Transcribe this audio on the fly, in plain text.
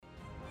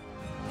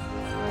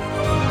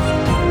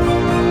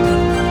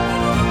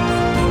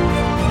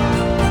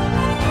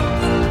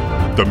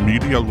The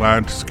media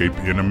landscape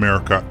in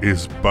America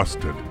is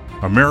busted.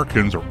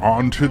 Americans are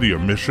on to the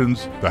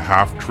omissions, the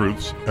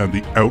half-truths, and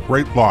the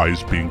outright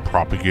lies being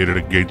propagated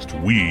against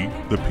we,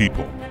 the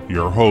people.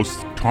 Your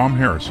host, Tom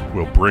Harris,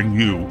 will bring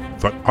you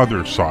the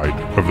other side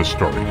of the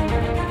story.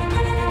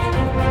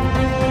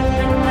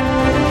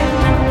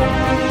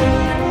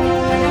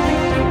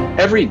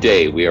 Every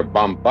day we are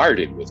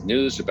bombarded with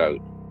news about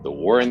the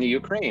war in the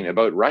Ukraine,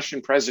 about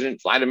Russian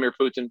President Vladimir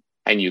Putin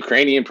and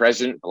Ukrainian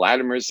President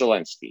Vladimir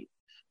Zelensky.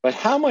 But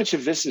how much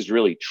of this is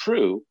really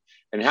true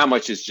and how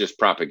much is just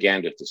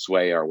propaganda to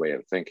sway our way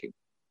of thinking?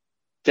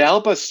 To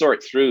help us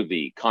sort through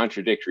the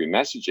contradictory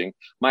messaging,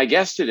 my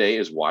guest today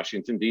is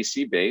Washington,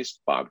 D.C. based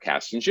Bob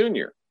Kasten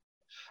Jr.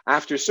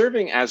 After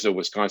serving as a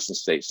Wisconsin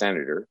state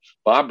senator,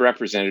 Bob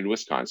represented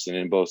Wisconsin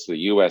in both the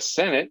U.S.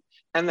 Senate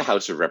and the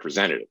House of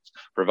Representatives,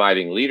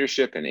 providing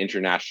leadership in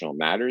international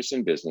matters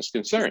and business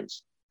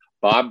concerns.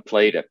 Bob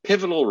played a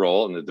pivotal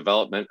role in the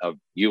development of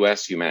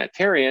U.S.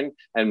 humanitarian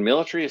and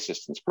military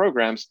assistance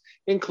programs,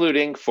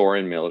 including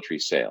foreign military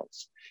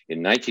sales. In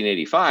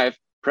 1985,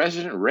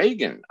 President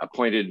Reagan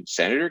appointed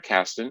Senator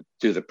Kasten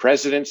to the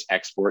President's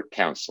Export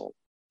Council.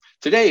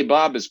 Today,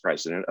 Bob is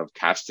president of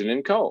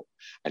Kasten & Co.,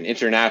 an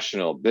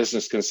international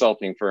business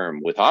consulting firm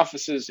with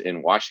offices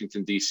in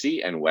Washington,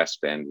 D.C. and West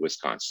Bend,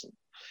 Wisconsin.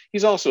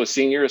 He's also a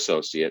senior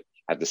associate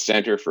at the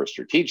Center for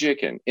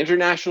Strategic and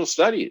International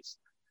Studies.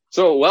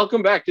 So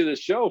welcome back to the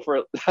show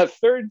for a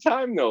third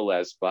time, no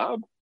less,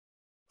 Bob.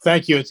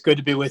 Thank you. It's good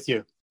to be with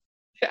you.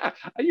 Yeah,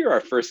 you're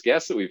our first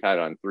guest that we've had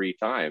on 3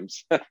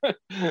 times.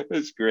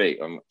 It's great.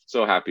 I'm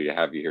so happy to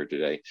have you here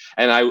today.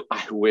 And I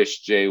wish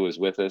Jay was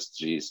with us.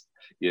 Geez,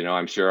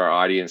 I'm sure our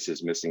audience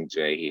is missing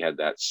Jay. He had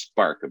that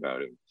spark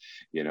about him,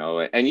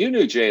 and you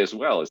knew Jay as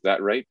well. Is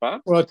that right,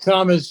 Bob? Well,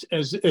 Tom, as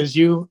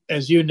you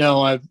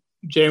know,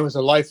 Jay was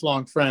a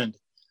lifelong friend.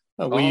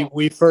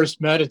 We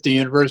first met at the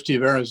University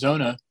of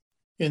Arizona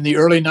in the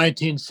early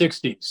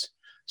 1960s.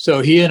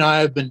 So he and I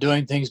have been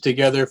doing things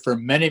together for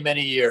many,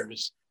 many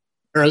years.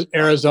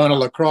 Arizona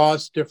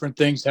lacrosse, different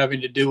things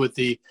having to do with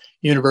the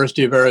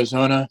University of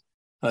Arizona,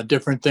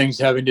 different things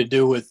having to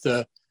do with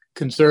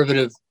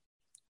conservative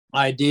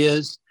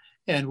ideas.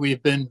 And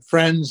we've been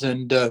friends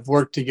and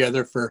worked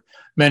together for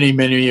many,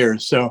 many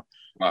years. So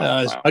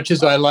as much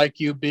as I like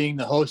you being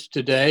the host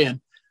today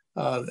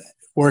and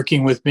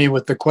working with me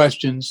with the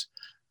questions,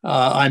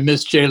 I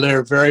miss Jay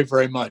Lehr very,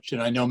 very much,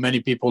 and I know many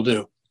people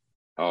do.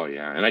 Oh,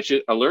 yeah. And I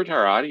should alert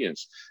our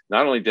audience,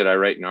 not only did I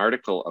write an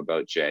article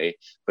about Jay,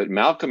 but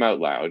Malcolm Out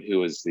Loud,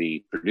 who is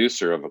the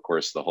producer of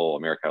course, the whole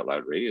America Out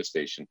Loud radio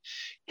station,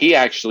 he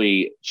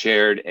actually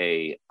chaired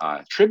a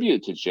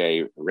tribute to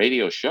Jay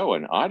radio show,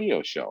 an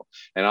audio show.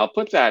 And I'll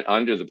put that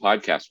under the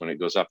podcast when it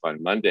goes up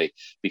on Monday,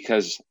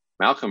 because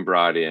Malcolm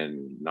brought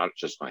in not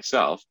just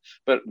myself,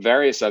 but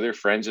various other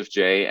friends of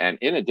Jay. And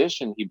in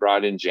addition, he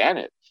brought in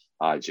Janet,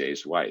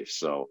 Jay's wife.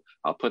 So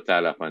I'll put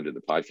that up under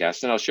the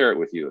podcast and I'll share it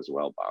with you as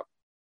well, Bob.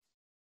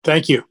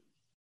 Thank you.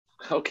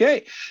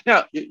 Okay.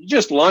 Now,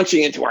 just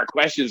launching into our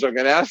questions, I'm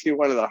going to ask you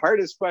one of the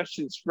hardest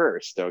questions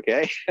first,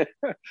 okay?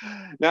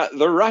 Now,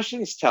 the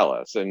Russians tell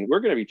us, and we're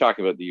going to be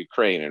talking about the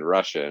Ukraine and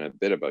Russia and a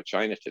bit about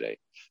China today.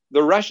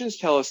 The Russians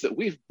tell us that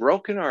we've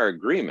broken our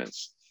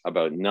agreements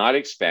about not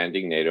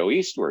expanding NATO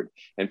eastward.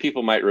 And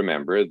people might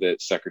remember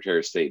that Secretary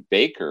of State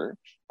Baker,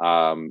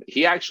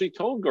 he actually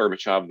told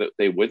Gorbachev that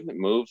they wouldn't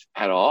move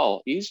at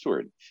all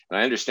eastward. And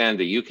I understand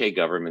the UK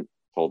government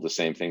told the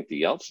same thing to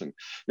Yeltsin.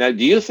 Now,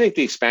 do you think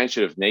the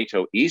expansion of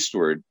NATO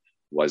eastward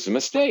was a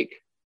mistake?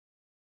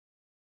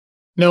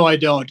 No, I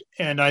don't.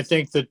 And I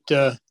think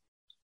that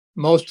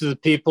most of the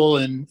people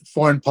in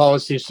foreign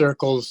policy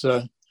circles,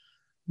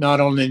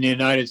 not only in the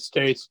United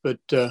States, but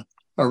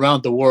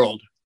around the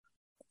world,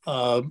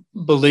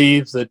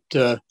 believe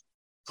that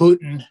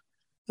Putin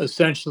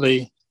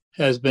essentially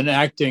has been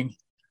acting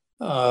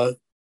the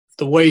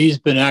way he's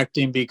been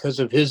acting because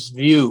of his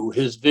view,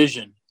 his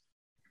vision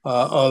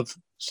of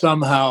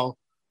somehow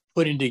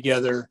putting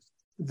together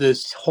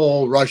this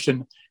whole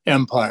Russian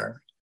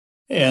empire.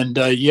 And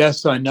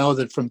yes, I know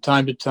that from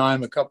time to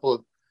time, a couple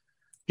of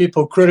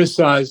people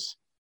criticize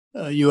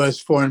U.S.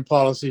 foreign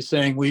policy,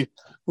 saying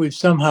we've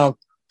somehow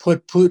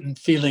put Putin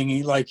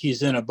feeling like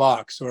he's in a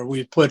box, or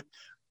we've put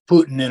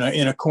Putin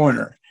in a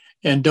corner.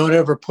 And don't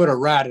ever put a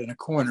rat in a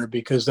corner,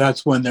 because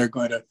that's when they're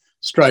going to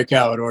strike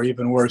out, or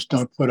even worse,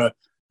 don't put a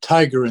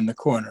tiger in the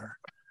corner.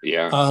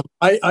 Yeah,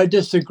 I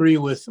disagree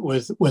with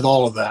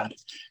all of that,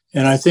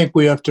 and I think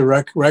we have to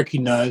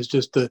recognize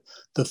just the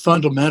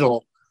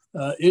fundamental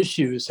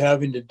issues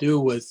having to do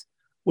with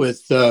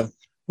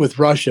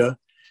Russia,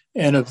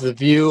 and of the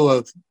view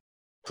of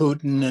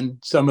Putin and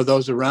some of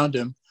those around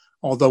him.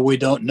 Although we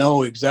don't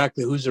know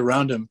exactly who's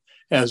around him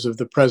as of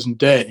the present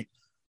day,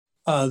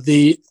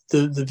 the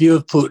view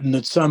of Putin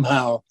that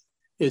somehow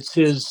it's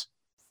his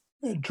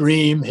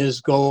dream,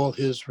 his goal,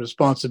 his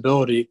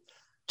responsibility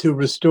to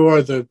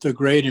restore the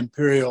great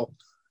imperial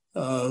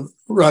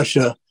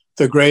Russia,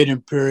 the great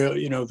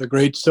imperial, the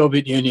great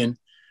Soviet Union.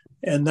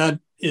 And that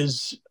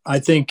is, I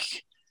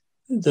think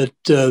that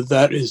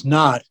that is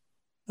not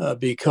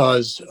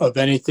because of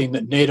anything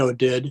that NATO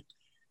did.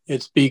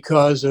 It's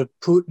because of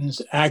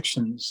Putin's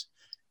actions.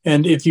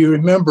 And if you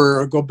remember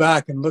or go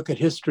back and look at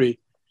history,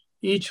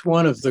 each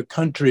one of the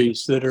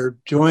countries that are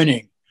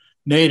joining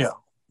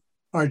NATO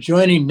are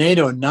joining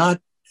NATO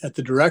not at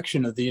the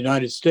direction of the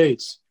United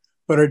States,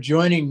 but are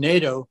joining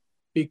NATO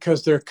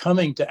because they're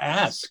coming to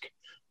ask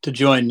to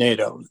join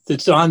NATO.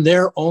 It's on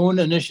their own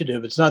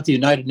initiative. It's not the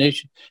United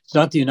Nations. It's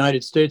not the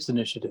United States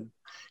initiative.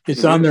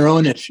 It's on their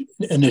own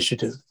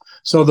initiative.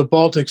 So the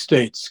Baltic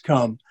states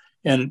come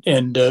and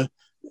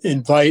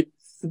invite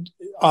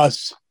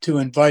us to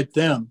invite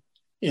them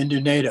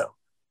into NATO,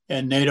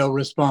 and NATO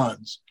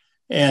responds.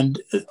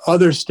 And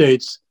other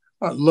states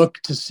look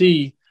to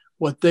see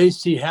what they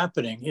see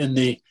happening in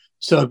the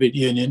Soviet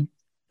Union,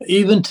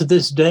 even to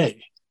this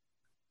day.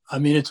 I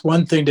mean, it's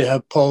one thing to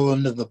have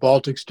Poland and the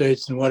Baltic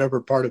states and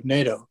whatever part of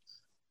NATO,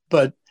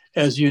 but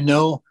as you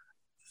know,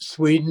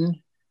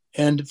 Sweden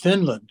and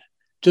Finland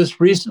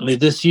just recently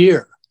this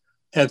year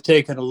have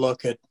taken a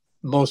look at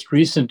most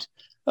recent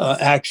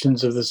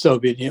actions of the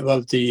Soviet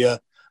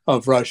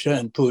of Russia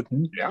and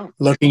Putin,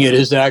 looking at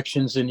his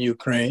actions in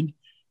Ukraine,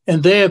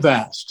 and they have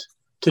asked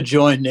to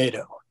join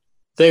NATO.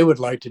 They would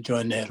like to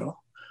join NATO,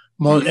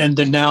 and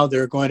then now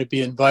they're going to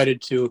be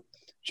invited to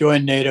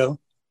join NATO.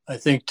 I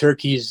think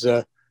Turkey's,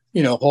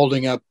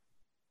 holding up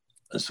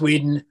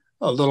Sweden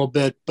a little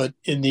bit, but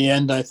in the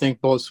end, I think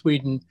both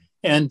Sweden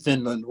and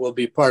Finland will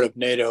be part of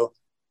NATO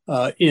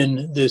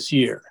in this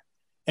year,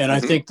 and I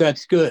think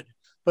that's good.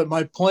 But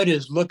my point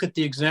is, look at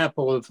the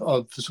example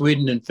of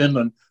Sweden and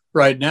Finland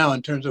right now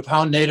in terms of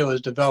how NATO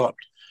has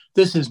developed.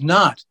 This is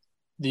not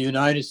the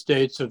United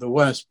States or the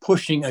West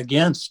pushing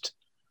against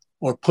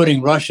or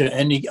putting Russia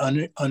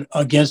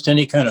against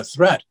any kind of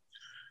threat.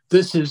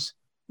 This is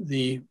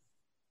the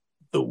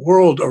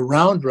world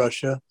around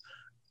Russia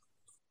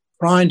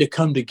trying to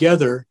come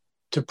together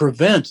to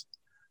prevent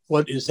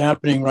what is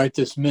happening right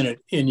this minute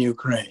in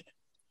Ukraine.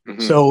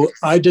 So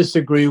I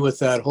disagree with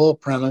that whole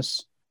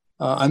premise.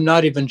 I'm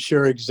not even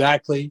sure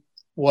exactly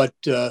what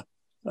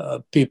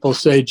people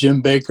say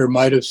Jim Baker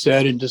might have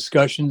said in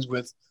discussions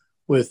with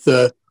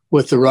the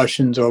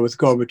Russians or with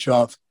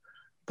Gorbachev,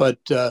 but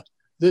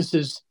this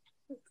is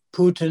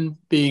Putin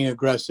being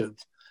aggressive,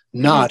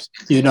 not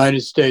the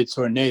United States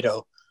or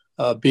NATO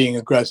being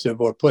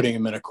aggressive or putting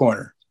him in a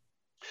corner.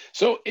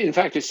 So, in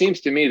fact, it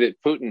seems to me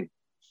that Putin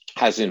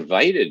has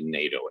invited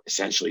NATO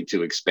essentially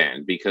to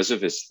expand because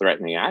of his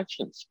threatening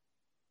actions.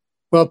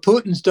 Well,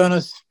 Putin's done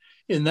us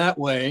in that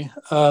way,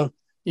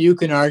 you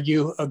can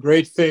argue, a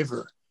great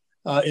favor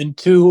in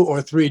 2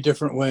 or 3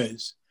 different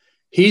ways.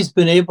 He's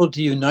been able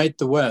to unite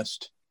the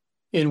West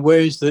in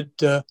ways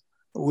that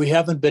we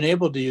haven't been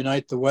able to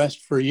unite the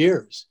West for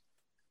years.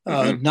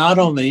 Not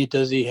only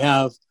does he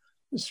have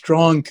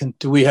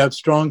do we have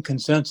strong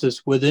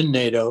consensus within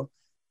NATO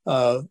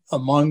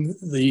among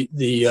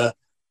the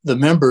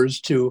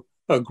members to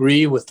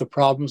agree with the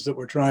problems that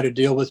we're trying to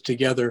deal with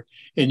together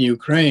in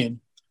Ukraine,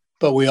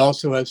 but we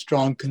also have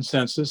strong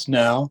consensus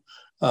now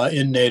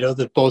in NATO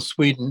that both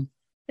Sweden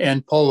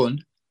and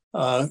Poland,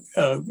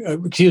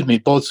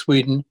 both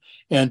Sweden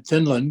and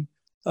Finland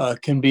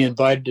can be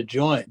invited to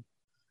join.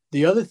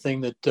 The other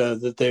thing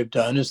that they've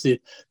done is the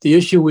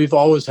issue we've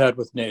always had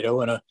with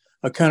NATO, and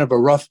a kind of a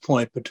rough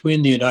point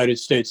between the United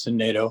States and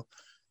NATO,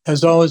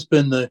 has always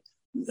been the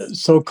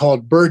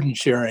so-called burden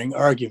sharing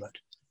argument.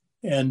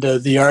 And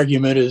the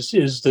argument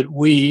is that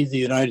we, the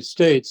United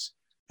States,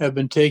 have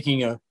been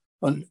taking a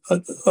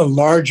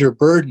larger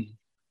burden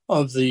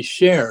of the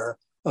share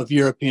of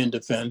European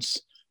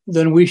defense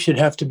than we should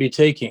have to be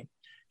taking.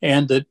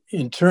 And that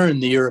in turn,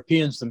 the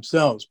Europeans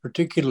themselves,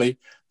 particularly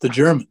the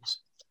Germans,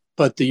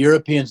 but the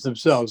Europeans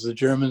themselves, the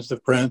Germans,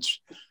 the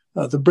French,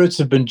 the Brits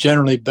have been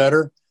generally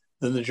better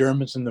than the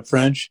Germans and the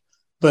French.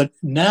 But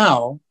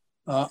now,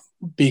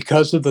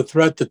 because of the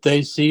threat that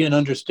they see and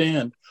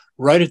understand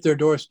right at their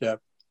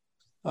doorstep,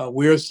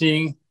 we are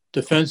seeing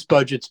defense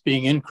budgets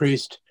being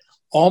increased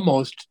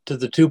almost to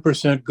the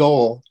 2%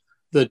 goal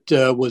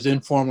that was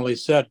informally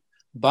set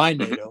by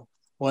NATO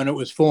when it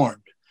was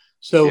formed.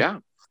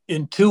 So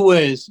in 2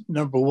 ways,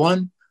 number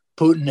one,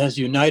 Putin has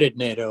united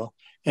NATO.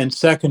 And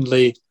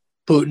secondly,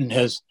 Putin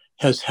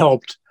has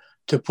helped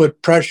to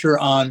put pressure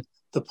on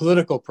the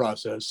political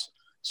process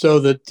so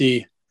that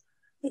the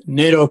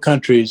NATO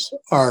countries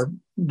are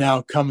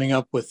now coming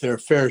up with their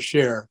fair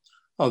share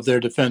of their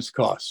defense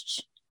costs.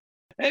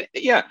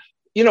 Yeah.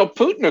 You know,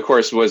 Putin, of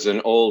course, was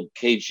an old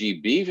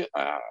KGB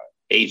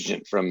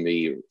agent from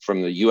the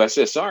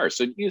USSR.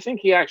 So do you think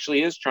he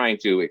actually is trying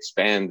to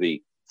expand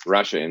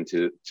Russia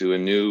into a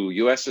new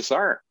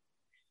USSR?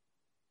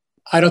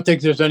 I don't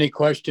think there's any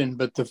question,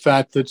 but the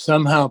fact that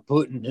somehow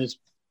Putin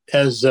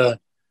has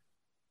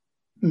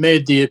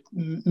made the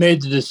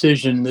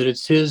decision that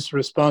it's his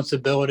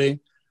responsibility.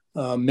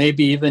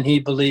 Maybe even he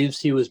believes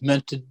he was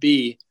meant to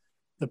be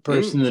the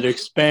person that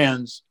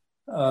expands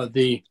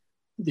the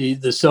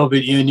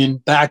Soviet Union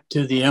back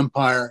to the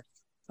empire,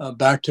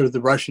 back to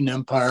the Russian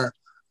Empire,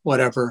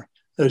 whatever.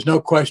 There's no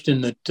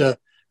question that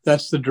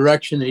that's the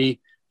direction that he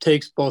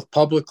takes both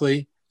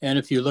publicly and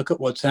if you look at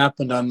what's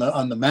happened on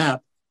the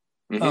map,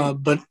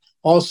 Mm-hmm. but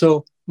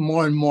also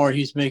more and more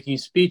he's making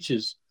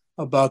speeches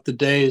about the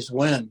days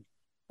when,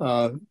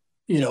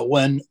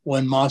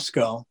 when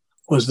Moscow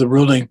was the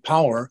ruling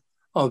power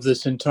of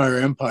this entire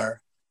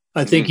empire.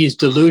 I think he's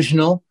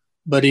delusional,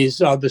 but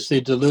he's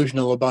obviously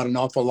delusional about an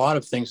awful lot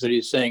of things that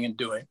he's saying and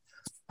doing.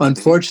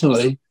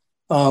 Unfortunately,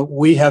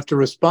 we have to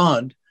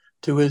respond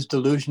to his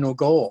delusional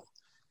goal.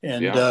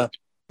 And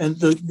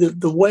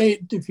the way,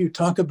 if you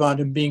talk about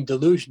him being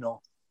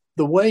delusional,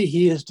 the way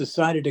he has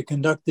decided to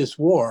conduct this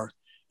war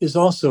is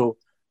also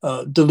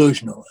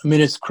delusional. I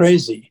mean, it's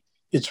crazy.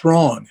 It's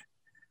wrong.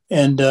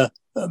 And there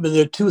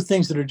are two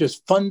things that are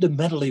just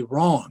fundamentally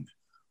wrong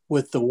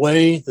with the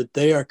way that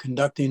they are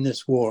conducting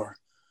this war.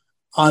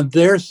 On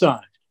their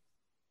side,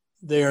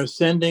 they are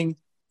sending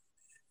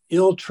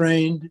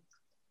ill-trained,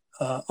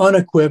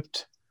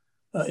 unequipped,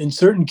 in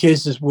certain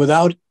cases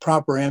without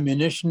proper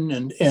ammunition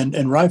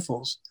and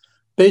rifles,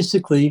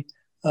 basically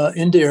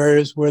into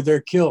areas where they're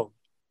killed.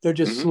 They're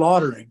just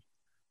slaughtering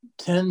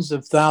tens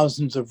of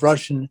thousands of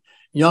Russian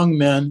young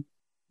men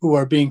who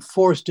are being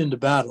forced into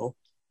battle.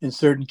 In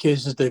certain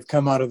cases, they've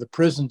come out of the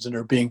prisons and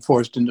are being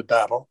forced into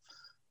battle.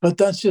 But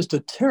that's just a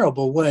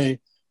terrible way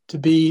to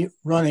be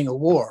running a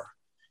war.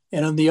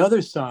 And on the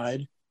other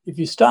side, if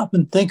you stop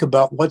and think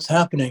about what's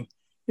happening,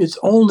 it's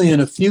only in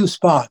a few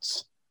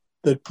spots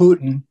that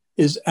Putin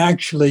is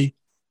actually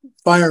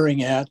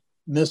firing at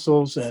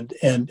missiles and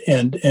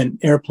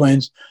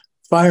airplanes,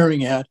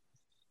 firing at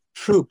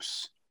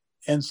troops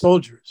and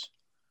soldiers.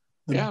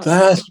 The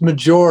vast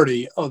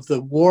majority of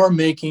the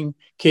war-making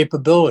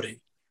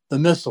capability, the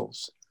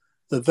missiles,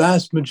 the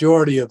vast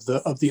majority of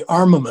the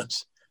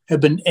armaments have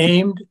been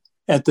aimed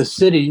at the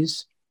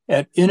cities,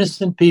 at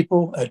innocent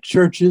people, at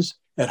churches,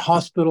 at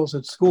hospitals,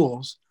 at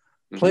schools,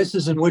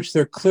 places in which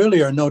there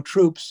clearly are no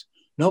troops.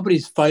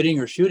 Nobody's fighting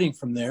or shooting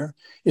from there.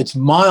 It's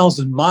miles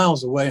and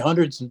miles away,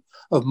 hundreds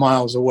of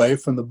miles away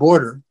from the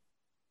border.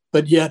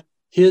 But yet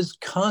his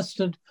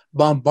constant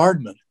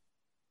bombardment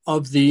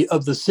of the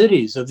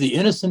cities, of the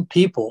innocent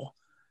people,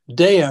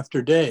 day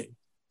after day,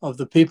 of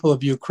the people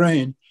of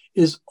Ukraine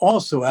is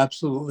also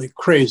absolutely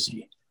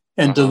crazy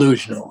and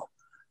delusional.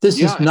 This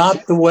is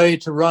not the way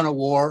to run a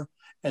war.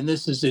 And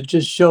it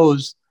just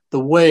shows the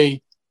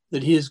way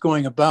that he is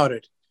going about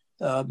it,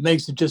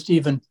 makes it just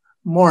even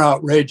more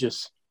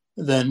outrageous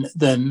than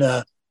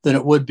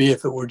it would be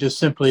if it were just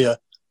simply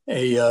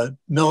a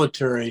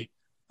military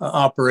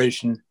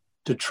operation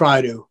to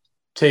try to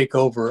take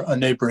over a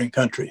neighboring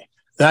country.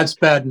 That's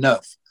bad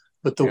enough,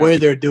 but the way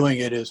they're doing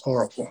it is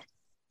horrible.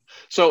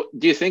 So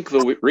do you think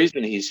the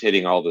reason he's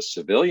hitting all the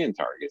civilian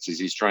targets is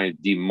he's trying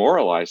to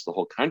demoralize the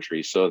whole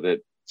country so that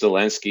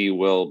Zelensky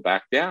will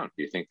back down?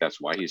 Do you think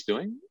that's why he's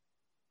doing it?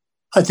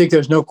 I think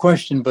there's no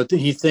question, but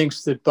he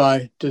thinks that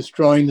by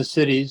destroying the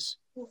cities,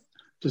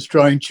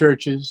 destroying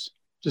churches,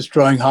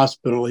 destroying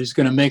hospitals, he's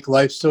going to make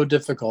life so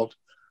difficult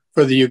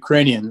for the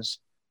Ukrainians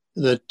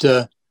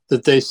that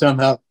they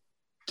somehow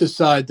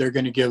decide they're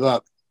going to give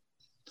up.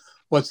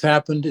 What's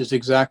happened is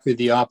exactly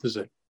the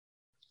opposite.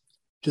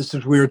 Just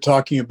as we were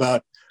talking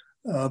about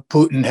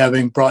Putin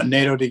having brought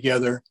NATO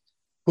together,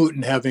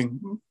 Putin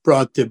having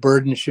brought the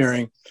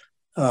burden-sharing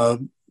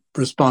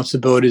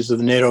responsibilities of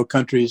the NATO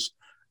countries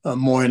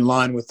more in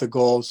line with the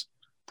goals,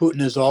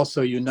 Putin has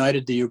also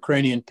united the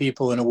Ukrainian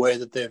people in a way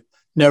that they've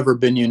never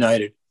been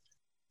united.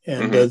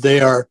 And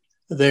they are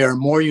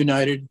more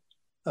united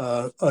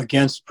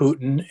against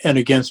Putin and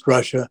against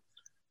Russia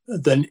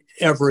than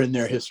ever in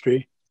their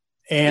history.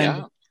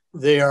 And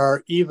they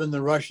are, even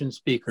the Russian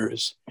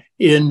speakers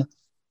in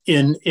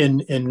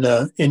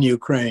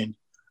Ukraine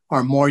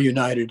are more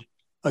united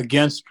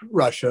against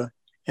Russia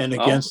and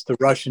against the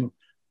Russian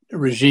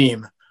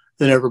regime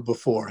than ever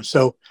before.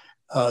 So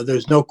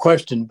there's no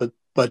question, but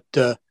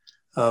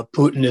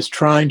Putin is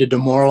trying to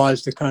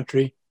demoralize the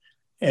country,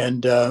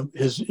 and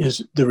the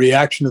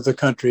reaction of the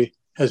country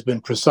has been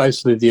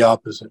precisely the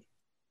opposite.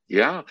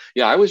 Yeah.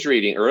 I was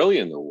reading early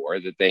in the war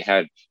that they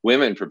had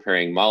women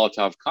preparing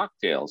Molotov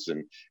cocktails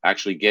and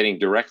actually getting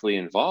directly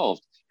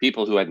involved.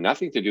 People who had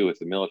nothing to do with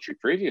the military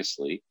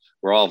previously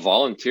were all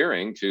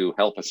volunteering to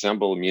help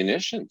assemble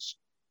munitions.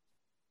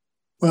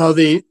 Well,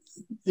 the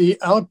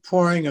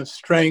outpouring of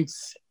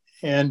strength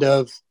and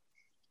of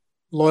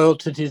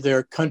loyalty to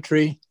their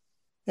country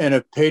and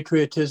of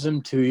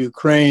patriotism to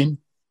Ukraine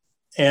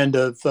and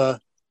of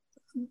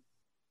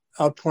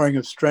outpouring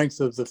of strength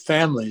of the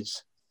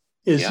families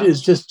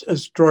is just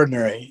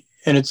extraordinary.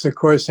 And it's, of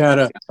course,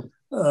 had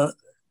an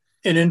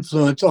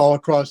influence all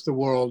across the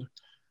world.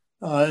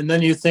 And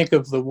then you think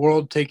of the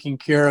world taking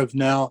care of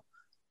now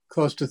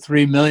close to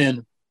 3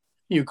 million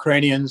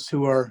Ukrainians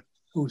who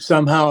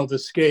somehow have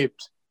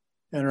escaped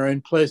and are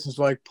in places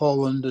like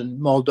Poland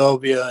and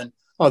Moldova and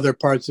other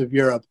parts of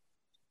Europe.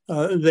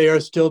 They are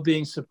still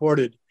being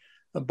supported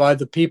by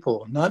the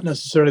people, not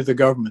necessarily the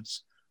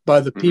governments,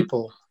 by the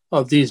people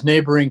of these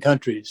neighboring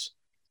countries.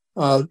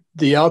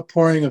 The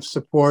outpouring of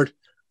support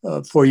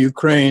for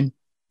Ukraine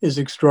is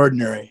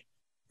extraordinary,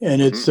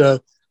 and it's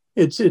a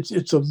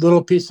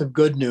little piece of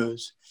good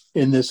news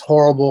in this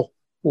horrible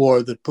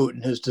war that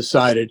Putin has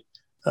decided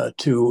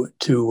to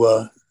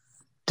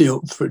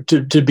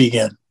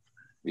begin.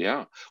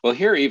 Yeah. Well,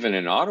 here, even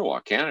in Ottawa,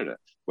 Canada,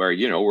 where,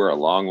 we're a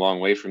long, long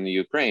way from the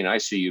Ukraine, I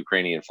see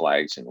Ukrainian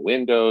flags in the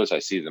windows. I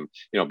see them,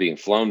 being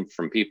flown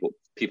from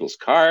people's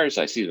cars.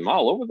 I see them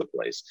all over the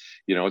place.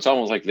 It's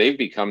almost like they've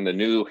become the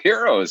new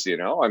heroes,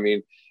 I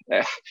mean,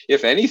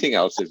 if anything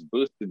else, it's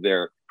boosted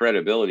their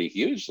credibility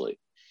hugely.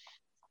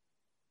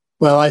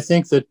 Well, I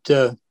think that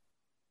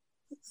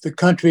the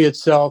country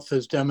itself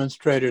has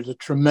demonstrated a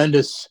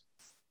tremendous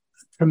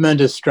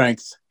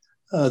strength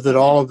that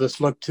all of us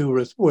look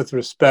to with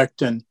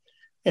respect and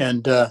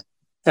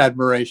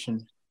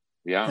admiration.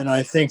 Yeah. And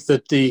I think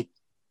that the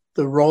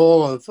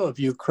role of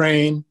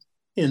Ukraine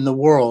in the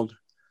world,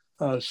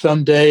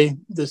 someday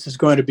this is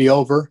going to be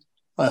over.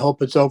 I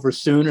hope it's over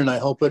soon, and I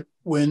hope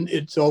when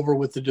it's over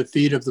with the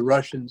defeat of the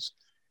Russians.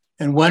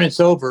 And when it's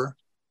over,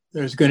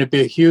 there's going to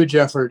be a huge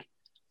effort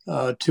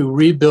to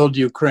rebuild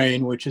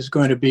Ukraine, which is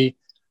going to be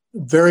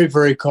very,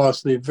 very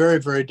costly, very,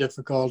 very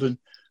difficult. And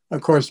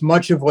of course,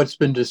 much of what's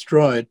been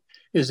destroyed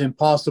is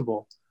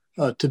impossible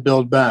to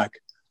build back.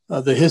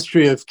 The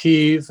history of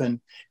Kyiv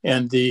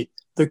and the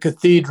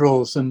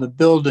cathedrals and the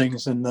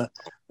buildings and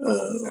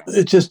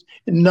it's just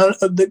none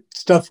of the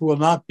stuff will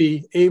not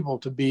be able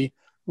to be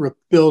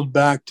rebuilt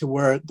back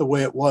to the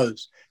way it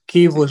was.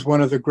 Kyiv was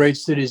one of the great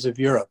cities of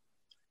Europe,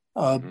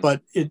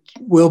 but it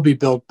will be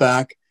built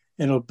back,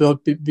 and it'll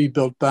be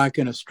built back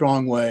in a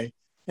strong way.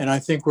 And I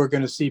think we're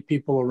going to see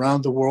people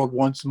around the world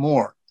once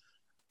more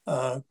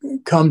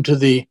come to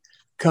the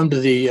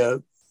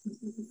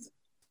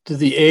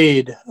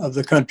aid of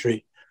the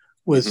country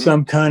with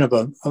some kind of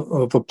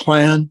a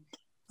plan,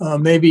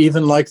 maybe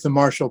even like the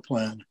Marshall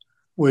Plan,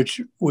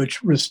 which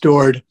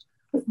restored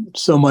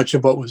so much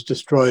of what was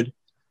destroyed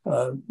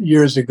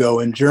years ago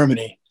in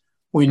Germany.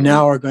 We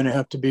now are going to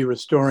have to be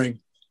restoring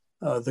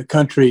the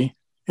country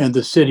and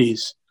the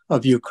cities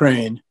of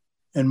Ukraine.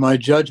 And my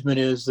judgment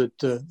is that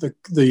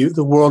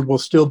the world will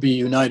still be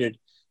united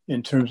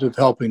in terms of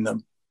helping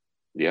them.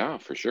 Yeah,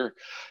 for sure.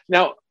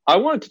 Now, I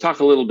wanted to talk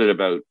a little bit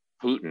about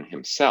Putin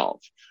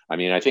himself. I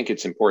mean, I think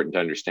it's important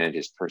to understand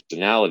his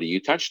personality. You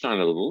touched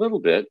on it a little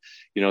bit,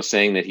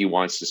 saying that he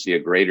wants to see a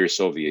greater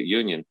Soviet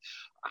Union.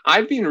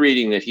 I've been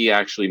reading that he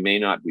actually may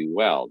not be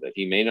well, that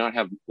he may not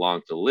have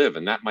long to live,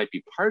 and that might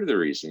be part of the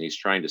reason he's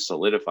trying to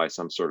solidify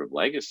some sort of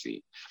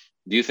legacy.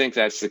 Do you think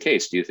that's the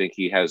case? Do you think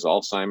he has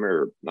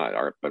Alzheimer's,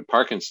 but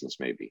Parkinson's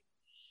maybe?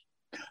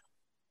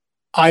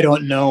 I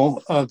don't know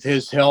of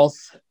his health.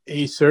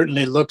 He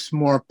certainly looks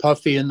more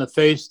puffy in the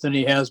face than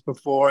he has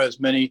before,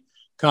 as many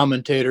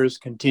commentators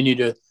continue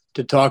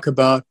to talk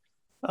about.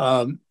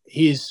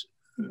 He's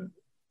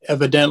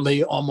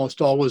evidently almost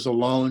always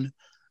alone.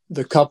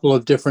 The couple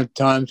of different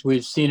times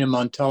we've seen him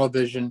on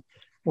television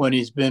when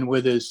he's been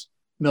with his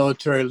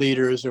military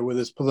leaders or with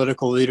his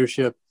political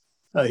leadership,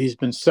 he's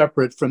been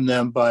separate from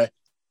them by,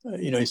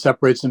 he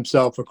separates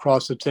himself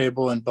across the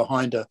table and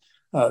behind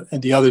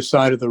and the other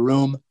side of the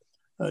room,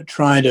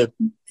 trying to,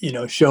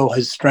 show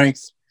his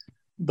strength.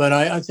 But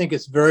I think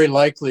it's very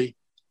likely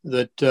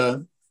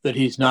that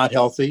he's not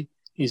healthy.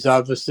 He's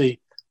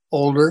obviously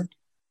older,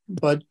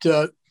 but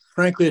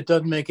frankly, it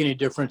doesn't make any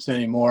difference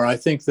anymore. I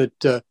think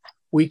that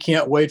we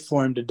can't wait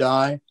for him to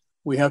die.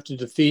 We have to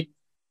defeat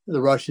the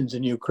Russians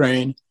in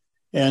Ukraine,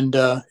 and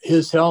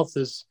his health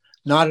is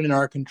not in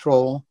our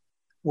control,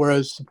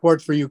 whereas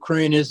support for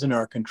Ukraine is in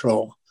our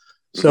control.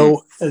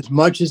 So as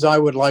much as I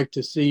would like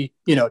to see,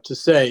 to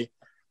say,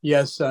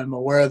 yes, I'm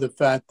aware of the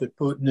fact that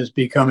Putin is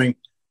becoming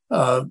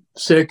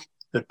sick,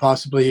 that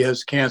possibly he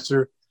has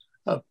cancer,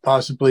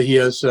 possibly he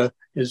has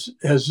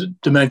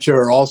dementia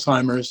or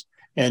Alzheimer's,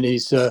 and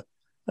he's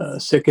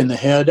sick in the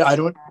head.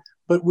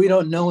 But we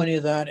don't know any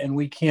of that, and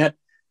we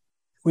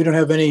don't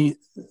have any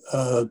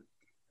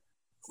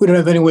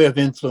way of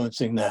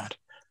influencing that.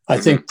 I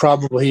think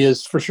probably he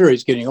is, for sure,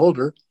 he's getting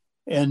older,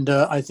 and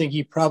I think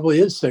he probably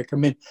is sick. I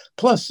mean,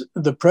 plus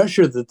the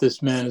pressure that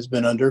this man has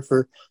been under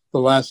for the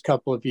last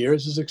couple of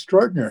years is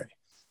extraordinary.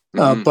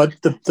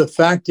 But the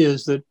fact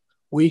is that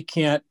we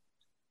can't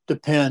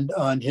depend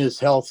on his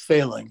health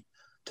failing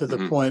to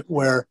the point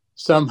where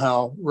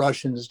somehow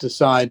Russians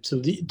decide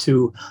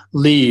to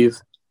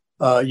leave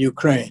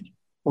Ukraine.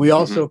 We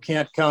also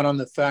can't count on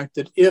the fact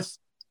that if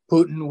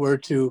Putin were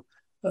to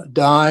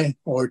die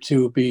or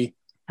to be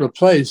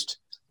replaced,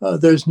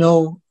 there's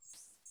no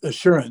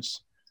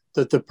assurance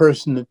that the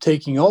person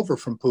taking over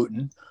from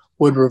Putin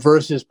would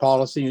reverse his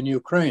policy in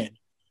Ukraine.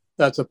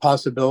 That's a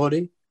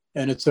possibility,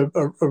 and it's a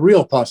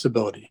real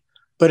possibility,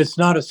 but it's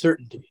not a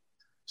certainty.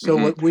 So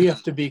what we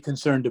have to be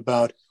concerned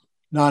about,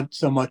 not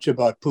so much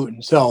about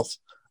Putin's health,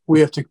 we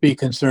have to be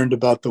concerned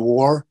about the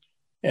war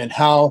and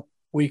how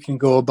we can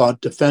go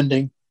about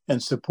defending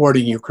and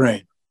supporting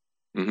Ukraine.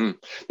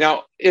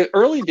 Now, in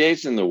early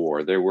days in the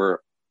war,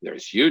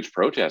 there's huge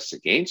protests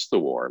against the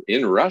war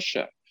in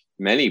Russia.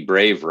 Many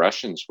brave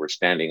Russians were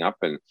standing up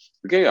and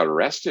they got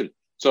arrested.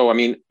 So, I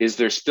mean, is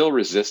there still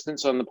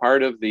resistance on the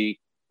part of the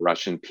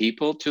Russian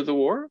people to the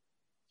war?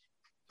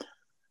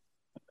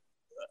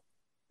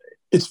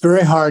 It's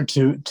very hard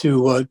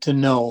to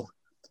know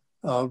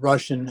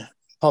Russian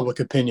public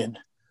opinion.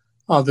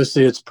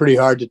 Obviously, it's pretty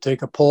hard to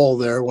take a poll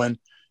there when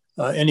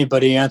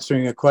anybody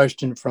answering a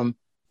question from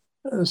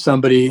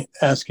somebody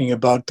asking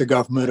about the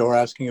government or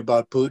asking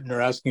about Putin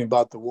or asking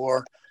about the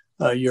war,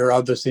 you're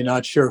obviously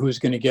not sure who's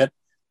going to get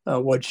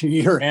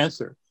your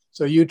answer.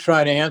 So you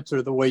try to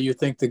answer the way you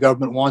think the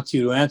government wants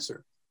you to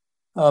answer.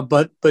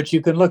 But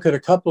you can look at a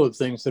couple of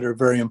things that are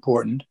very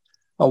important.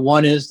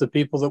 One is the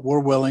people that were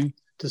willing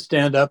to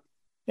stand up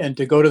and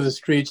to go to the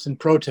streets and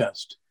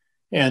protest.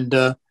 And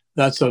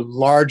that's a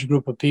large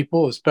group of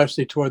people,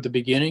 especially toward the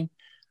beginning.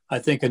 I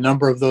think a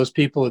number of those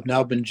people have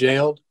now been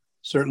jailed.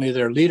 Certainly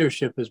their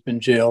leadership has been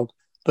jailed,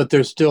 but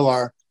there still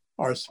are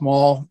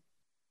small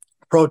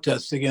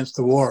protests against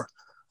the war.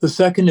 The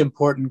second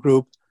important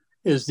group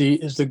is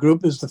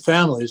the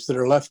families that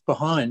are left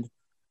behind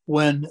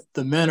when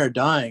the men are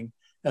dying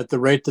at the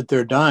rate that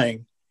they're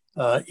dying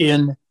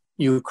in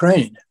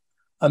Ukraine.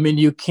 I mean,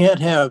 you can't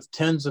have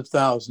tens of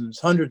thousands,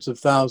 hundreds of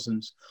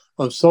thousands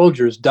of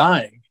soldiers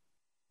dying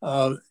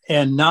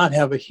and not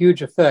have a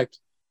huge effect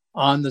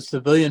on the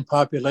civilian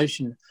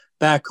population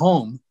back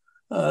home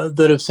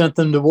that have sent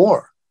them to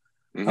war.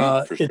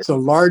 Sure. It's a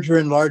larger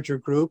and larger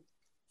group.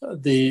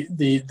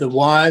 The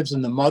wives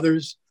and the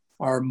mothers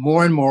are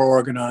more and more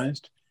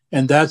organized,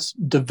 and that's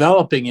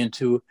developing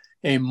into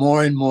a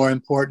more and more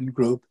important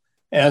group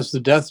as the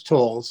death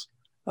tolls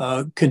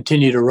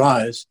continue to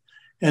rise.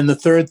 And the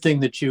third thing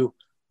that you,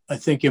 I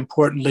think,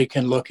 importantly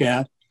can look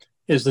at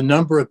is the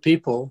number of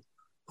people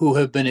who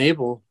have been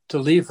able to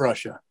leave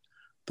Russia,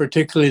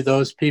 particularly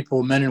those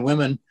people, men and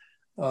women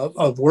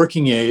of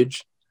working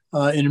age,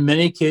 in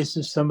many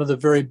cases, some of the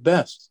very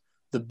best,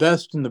 the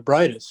best and the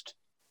brightest,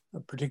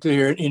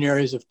 particularly in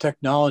areas of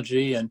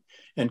technology and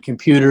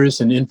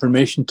computers and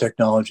information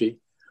technology.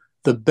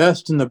 The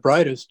best and the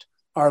brightest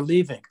are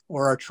leaving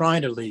or are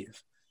trying to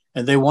leave.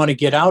 And they want to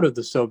get out of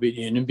the Soviet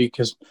Union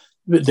because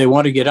they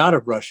want to get out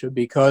of Russia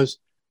because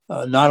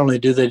not only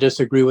do they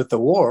disagree with the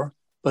war,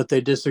 but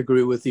they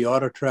disagree with the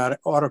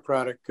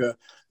autocratic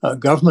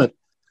government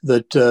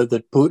that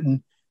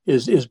Putin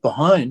is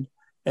behind,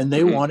 and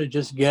they want to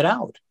just get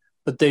out.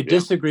 But they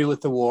disagree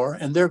with the war,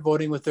 and they're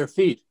voting with their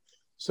feet.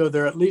 So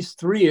there are at least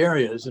three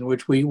areas in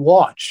which we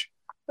watch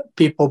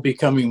people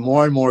becoming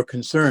more and more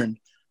concerned.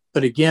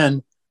 But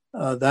again,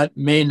 that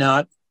may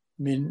not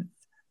mean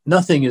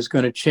nothing is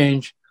going to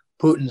change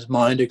Putin's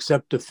mind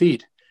except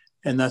defeat.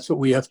 And that's what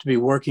we have to be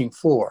working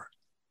for.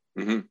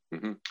 Mm-hmm,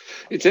 mm-hmm.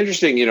 It's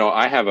interesting,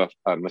 I have a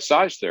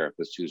massage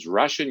therapist who's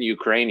Russian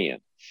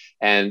Ukrainian,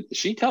 and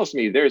she tells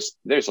me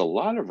there's a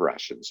lot of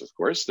Russians, of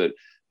course, that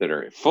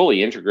are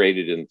fully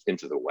integrated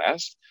into the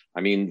West. I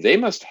mean, they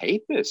must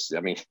hate this.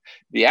 I mean,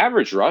 the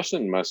average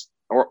Russian must,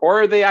 or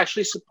are they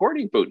actually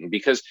supporting Putin?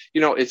 Because,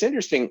 it's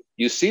interesting.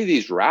 You see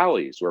these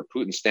rallies where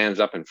Putin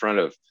stands up in front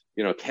of,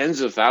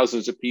 tens of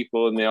thousands of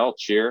people and they all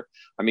cheer.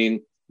 I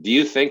mean, do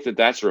you think that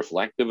that's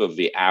reflective of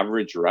the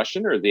average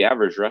Russian, or the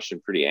average Russian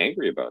pretty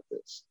angry about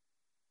this?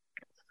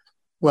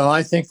 Well,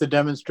 I think the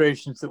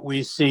demonstrations that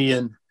we see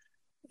in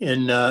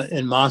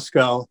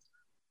Moscow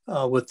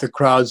with the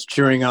crowds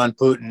cheering on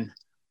Putin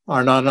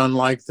are not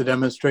unlike the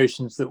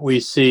demonstrations that we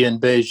see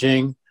in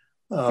Beijing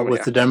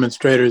with the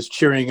demonstrators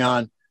cheering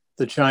on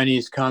the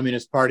Chinese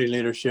Communist Party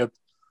leadership,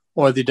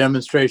 or the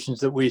demonstrations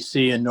that we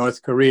see in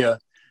North Korea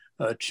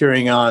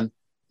cheering on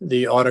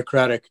the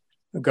autocratic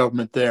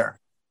government there.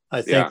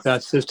 I think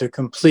that's just a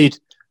complete,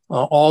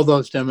 all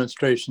those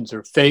demonstrations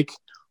are fake.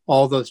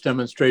 All those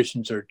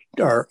demonstrations are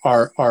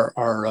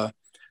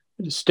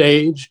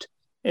staged,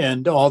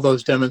 and all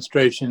those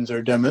demonstrations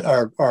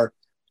are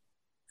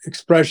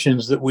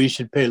expressions that we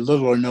should pay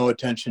little or no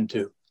attention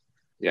to.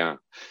 Yeah.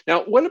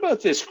 Now, what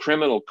about this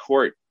criminal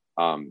court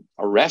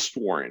arrest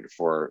warrant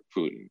for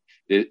Putin?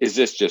 Is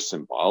this just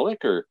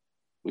symbolic, or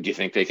would you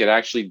think they could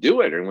actually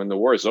do it? And when the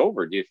war is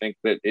over, do you think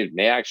that it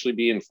may actually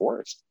be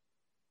enforced?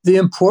 The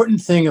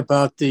important thing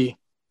about the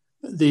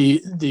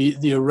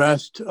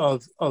arrest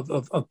of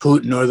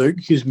Putin,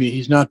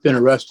 he's not been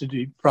arrested.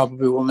 He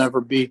probably will never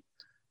be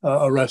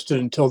arrested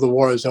until the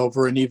war is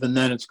over, and even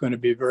then, it's going to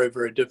be very,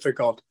 very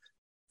difficult.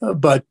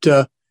 But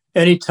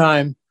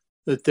anytime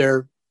that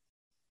there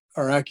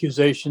are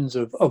accusations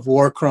of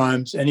war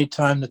crimes,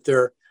 anytime that there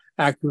are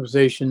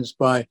accusations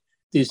by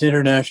these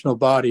international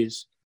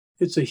bodies,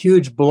 it's a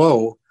huge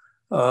blow.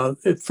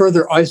 It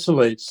further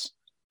isolates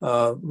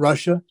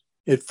Russia.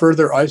 It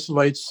further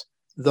isolates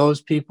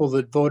those people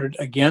that voted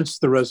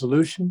against the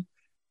resolution,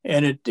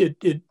 and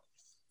it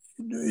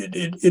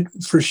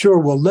for sure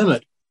will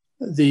limit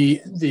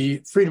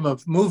the freedom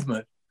of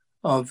movement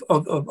of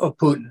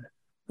Putin.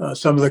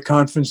 Some of the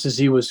conferences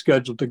he was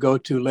scheduled to go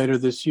to later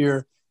this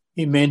year,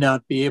 he may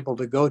not be able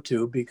to go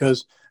to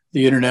because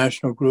the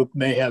international group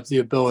may have the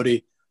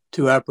ability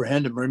to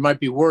apprehend him, or he might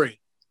be worried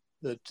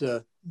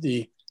that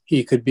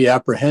he could be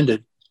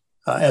apprehended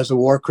as a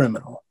war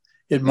criminal.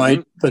 It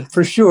might, but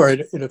for sure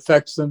it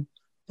affects them.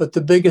 But the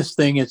biggest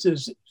thing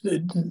is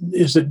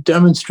it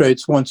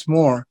demonstrates once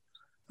more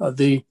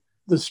the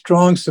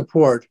strong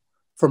support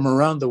from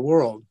around the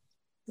world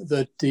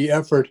that the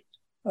effort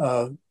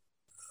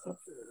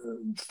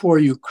for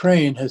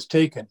Ukraine has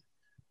taken.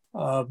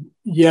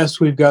 Yes,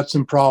 we've got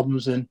some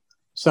problems in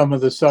some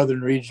of the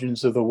southern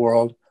regions of the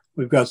world.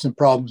 We've got some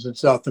problems in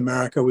South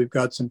America. We've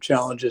got some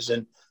challenges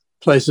in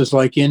places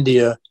like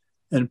India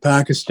and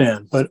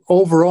Pakistan. But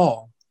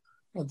overall,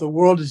 the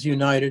world is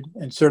united,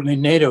 and certainly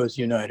NATO is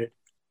united.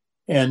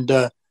 And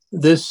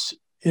this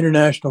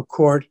international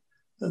court,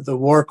 the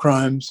war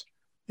crimes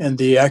and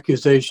the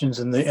accusations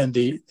and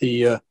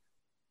the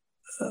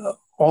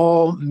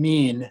all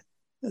mean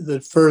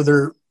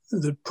that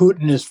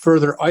Putin is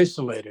further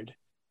isolated,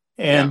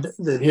 and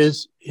that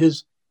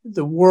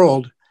the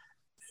world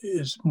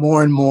is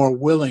more and more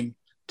willing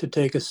to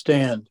take a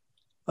stand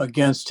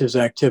against his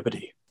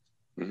activity.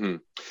 Mm-hmm.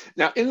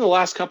 Now, in the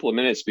last couple of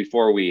minutes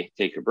before we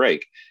take a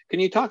break, can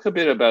you talk a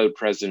bit about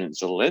President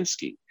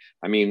Zelensky?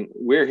 I mean,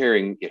 we're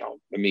hearing,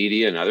 the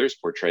media and others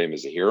portray him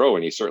as a hero,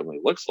 and he certainly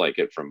looks like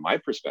it from my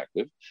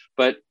perspective,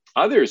 but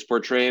others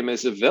portray him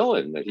as a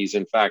villain, that he's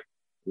in fact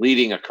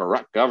leading a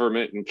corrupt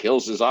government and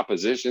kills his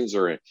oppositions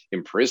or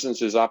imprisons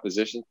his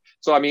opposition.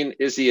 So, I mean,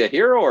 is he a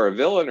hero or a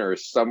villain or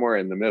somewhere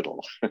in the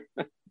middle?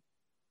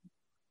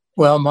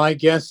 Well, my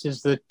guess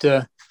is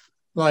that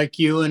like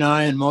you and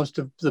I and most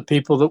of the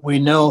people that we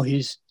know,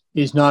 he's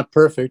not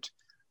perfect,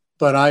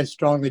 but I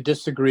strongly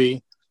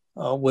disagree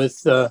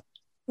with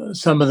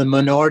some of the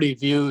minority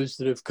views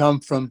that have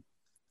come from,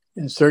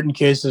 in certain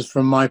cases,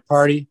 from my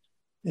party,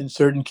 in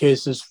certain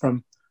cases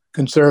from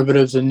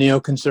conservatives and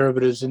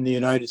neoconservatives in the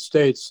United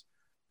States.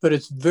 But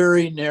it's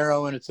very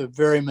narrow, and it's a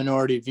very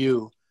minority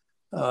view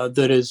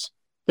that has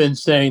been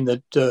saying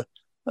that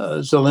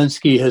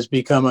Zelensky has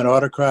become an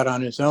autocrat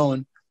on his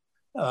own,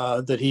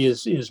 that he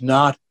is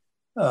not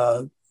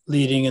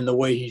leading in the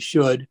way he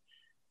should,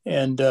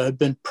 and have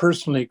been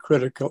personally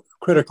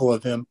critical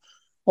of him.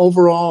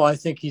 Overall, I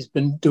think he's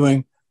been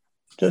doing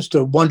just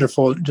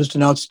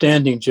an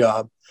outstanding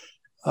job.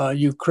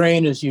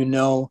 Ukraine, as you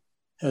know,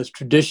 has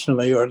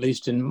traditionally, or at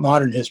least in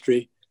modern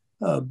history,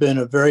 been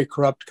a very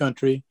corrupt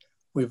country.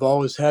 We've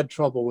always had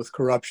trouble with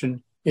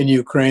corruption in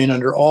Ukraine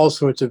under all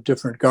sorts of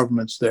different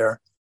governments there.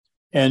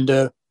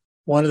 And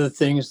one of the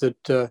things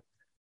that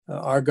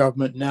our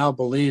government now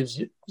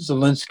believes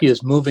Zelensky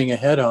is moving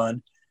ahead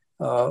on,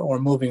 or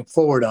moving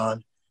forward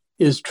on,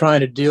 is trying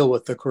to deal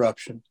with the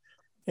corruption.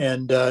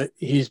 And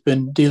he's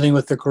been dealing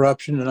with the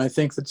corruption. And I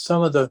think that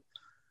some of the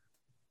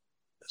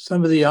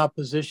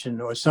opposition,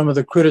 or some of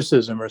the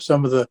criticism, or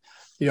some of the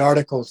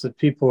articles that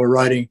people are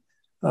writing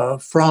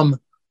from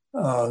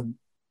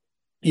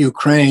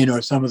Ukraine,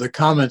 or some of the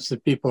comments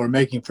that people are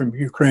making from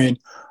Ukraine,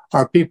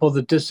 are people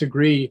that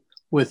disagree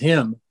with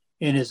him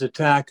in his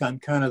attack on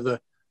kind of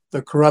the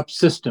corrupt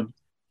system.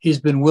 He's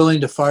been willing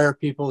to fire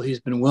people.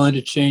 He's been willing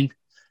to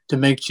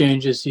make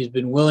changes. He's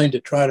been willing to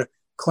try to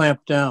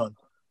clamp down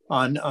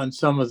on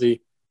some of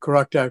the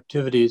corrupt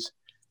activities.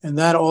 And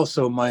that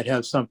also might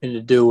have something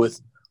to do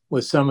with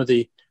some of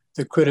the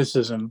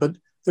criticism. But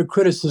the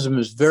criticism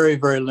is very,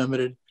 very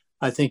limited.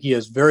 I think he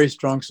has very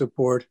strong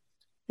support.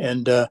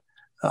 And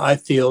I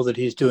feel that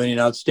he's doing an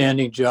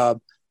outstanding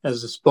job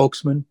as a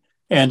spokesman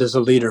and as a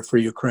leader for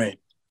Ukraine.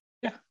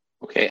 Yeah.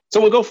 Okay. So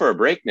we'll go for a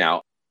break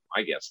now.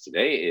 My guest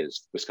today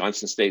is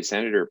Wisconsin State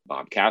Senator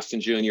Bob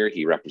Kasten Jr.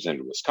 He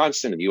represented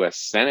Wisconsin in the U.S.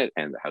 Senate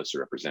and the House of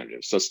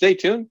Representatives. So stay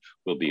tuned.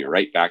 We'll be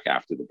right back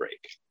after the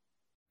break.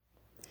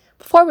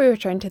 Before we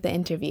return to the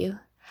interview,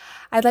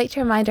 I'd like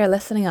to remind our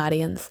listening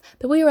audience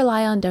that we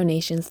rely on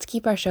donations to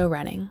keep our show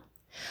running.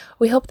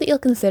 We hope that you'll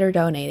consider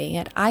donating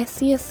at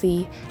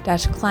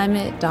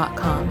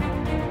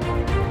icsc-climate.com.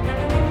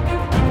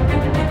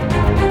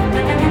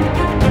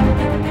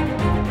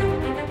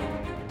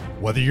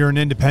 Whether you're an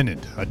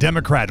independent, a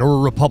Democrat, or a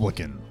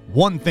Republican,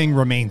 one thing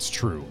remains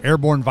true.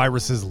 Airborne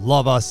viruses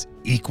love us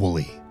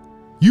equally.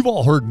 You've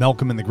all heard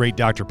Malcolm and the great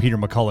Dr. Peter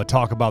McCullough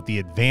talk about the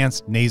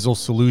advanced nasal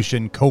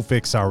solution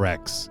Cofix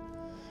RX.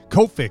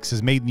 Cofix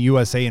is made in the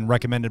USA and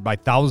recommended by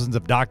thousands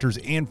of doctors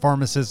and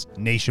pharmacists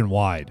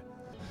nationwide.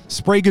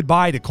 Spray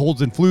goodbye to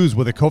colds and flus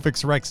with a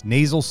Cofix RX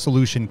nasal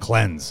solution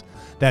cleanse.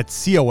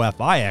 That's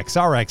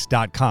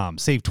COFIXRX.com.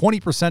 Save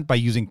 20% by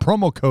using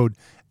promo code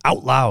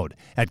OUTLOUD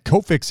at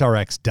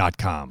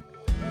COFIXRX.com.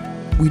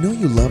 We know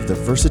you love the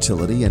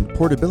versatility and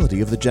portability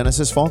of the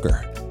Genesis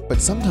Fogger,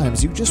 but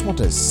sometimes you just want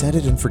to set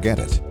it and forget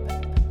it.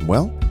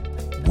 Well,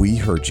 we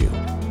heard you.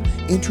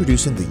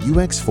 Introducing the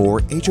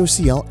UX4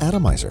 HOCL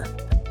Atomizer.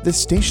 This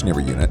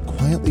stationary unit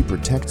quietly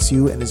protects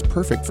you and is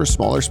perfect for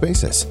smaller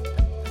spaces.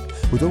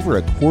 With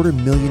over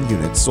 250,000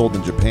 units sold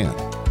in Japan,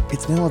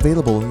 it's now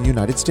available in the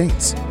United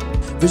States.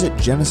 Visit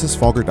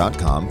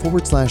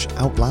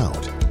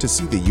genesisfogger.com/OUTLOUD to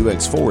see the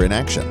UX4 in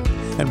action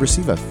and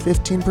receive a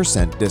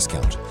 15%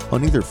 discount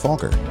on either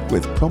Fogger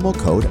with promo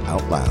code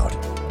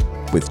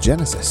OUTLOUD. With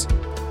Genesis,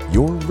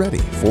 you're ready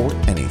for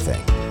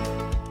anything.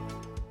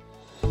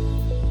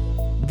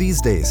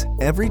 These days,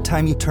 every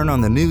time you turn on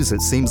the news,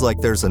 it seems like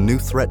there's a new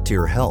threat to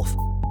your health.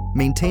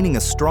 Maintaining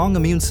a strong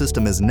immune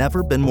system has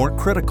never been more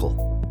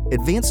critical.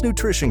 Advanced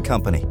nutrition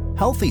company,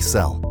 Healthy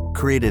Cell,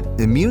 created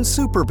Immune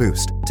Super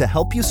Boost to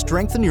help you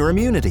strengthen your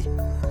immunity.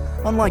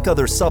 Unlike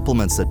other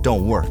supplements that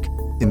don't work,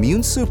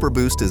 Immune Super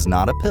Boost is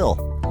not a pill.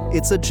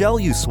 It's a gel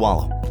you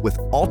swallow with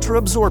ultra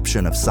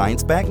absorption of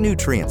science-backed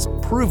nutrients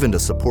proven to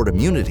support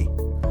immunity,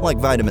 like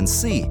vitamin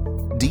C,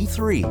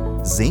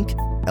 D3, zinc,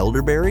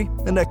 elderberry,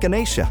 and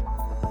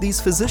echinacea.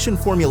 These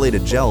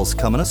physician-formulated gels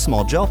come in a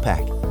small gel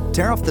pack.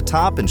 Tear off the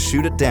top and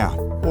shoot it down,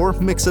 or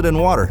mix it in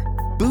water.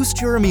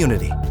 Boost your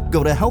immunity.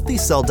 Go to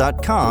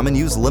healthycell.com and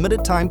use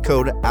limited time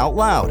code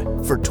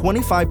OUTLOUD for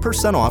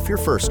 25% off your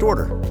first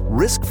order.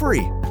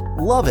 Risk-free.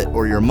 Love it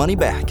or your money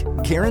back.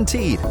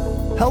 Guaranteed.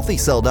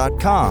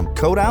 Healthycell.com,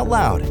 code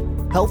OUTLOUD.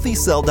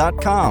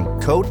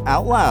 Healthycell.com, code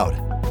OUTLOUD.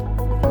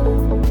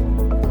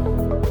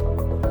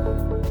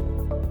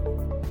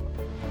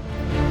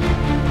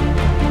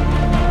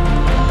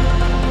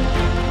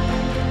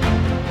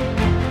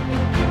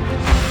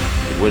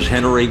 It was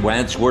Henry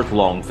Wadsworth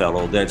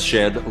Longfellow that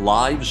said,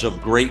 "Lives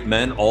of great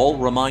men all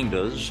remind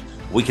us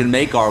we can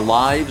make our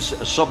lives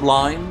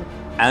sublime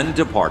and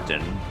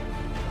departing,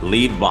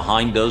 leave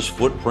behind us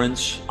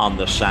footprints on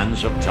the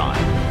sands of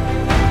time."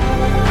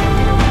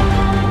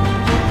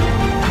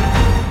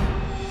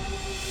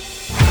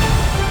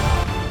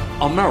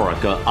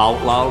 America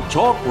Out Loud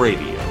Talk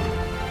Radio,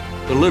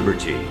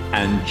 liberty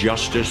and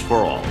justice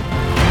for all.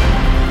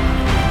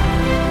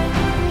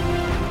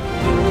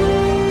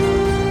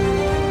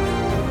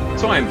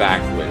 So I'm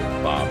back with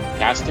Bob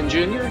Kasten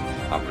Jr.,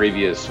 a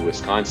previous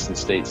Wisconsin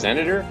state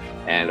senator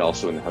and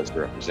also in the House of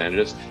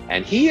Representatives.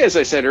 And he, as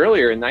I said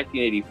earlier, in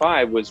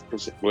 1985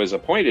 was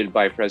appointed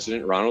by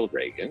President Ronald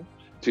Reagan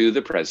to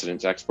the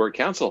President's Export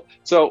Council.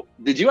 So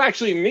did you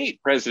actually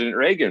meet President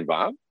Reagan,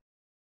 Bob?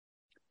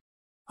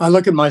 I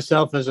look at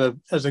myself as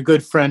a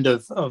good friend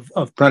of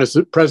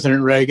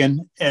President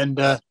Reagan,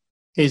 and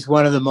he's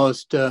one of the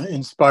most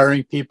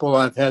inspiring people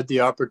I've had the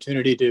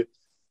opportunity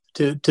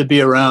to be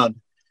around.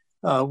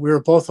 We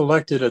were both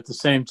elected at the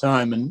same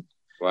time, and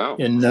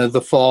in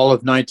the fall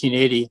of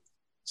 1980.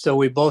 So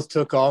we both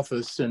took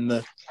office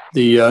in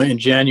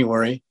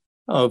January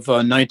of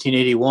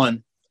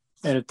 1981.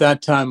 And at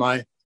that time,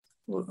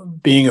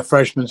 being a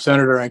freshman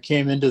senator, I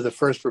came into the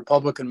first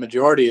Republican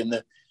majority in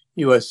the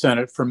U.S.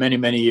 Senate for many,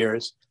 many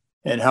years.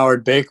 And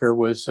Howard Baker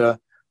was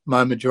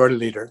my majority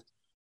leader.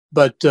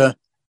 But the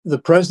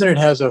president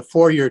has a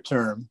 4-year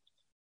term,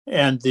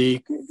 and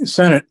the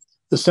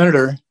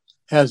senator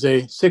has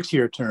a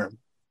 6-year term.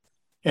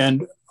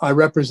 And I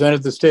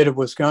represented the state of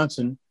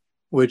Wisconsin,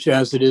 which,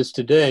 as it is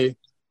today,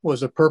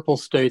 was a purple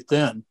state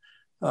then,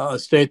 a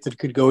state that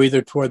could go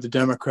either toward the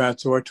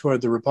Democrats or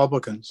toward the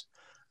Republicans.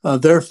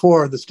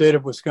 Therefore, the state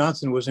of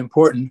Wisconsin was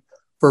important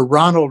for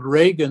Ronald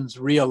Reagan's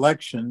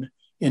reelection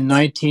in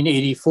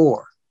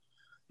 1984.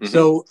 Mm-hmm.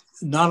 So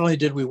not only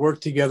did we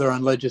work together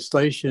on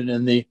legislation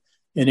in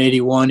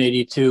 81,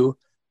 82,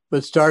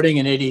 but starting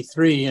in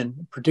 83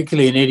 and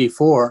particularly in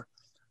 84,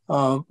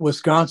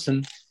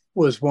 Wisconsin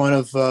was one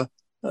of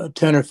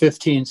 10 or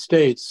 15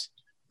 states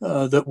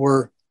that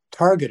were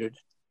targeted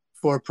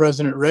for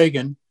President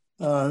Reagan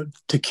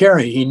to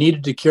carry. He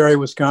needed to carry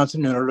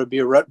Wisconsin in order to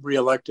be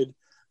reelected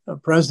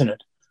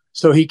president.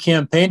 So he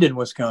campaigned in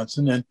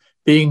Wisconsin, and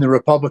being the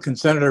Republican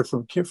senator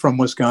from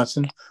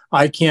Wisconsin,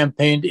 I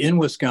campaigned in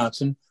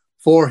Wisconsin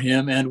for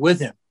him and with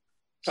him.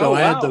 So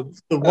I had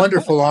the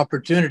wonderful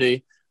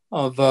opportunity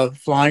of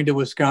flying to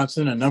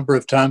Wisconsin a number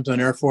of times on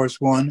Air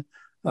Force One.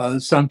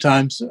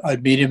 Sometimes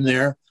I'd meet him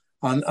there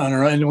on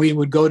our own, and we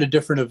would go to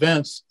different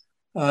events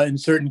in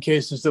certain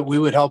cases that we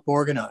would help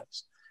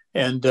organize.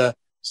 And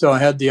so I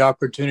had the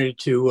opportunity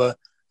to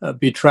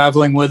be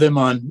traveling with him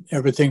on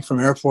everything from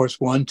Air Force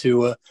One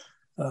to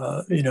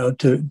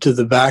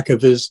the back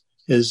of his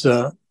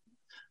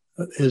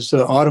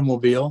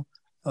automobile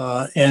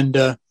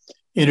and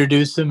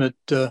introduce him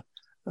at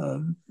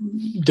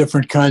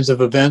different kinds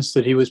of events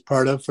that he was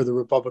part of for the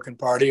Republican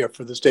Party or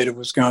for the state of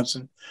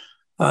Wisconsin.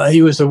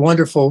 He was a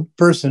wonderful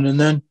person. And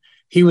then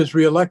he was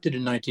reelected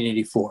in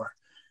 1984.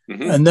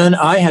 Mm-hmm. And then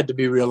I had to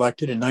be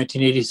reelected in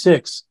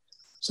 1986.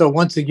 So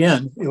once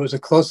again, it was a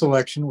close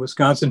election.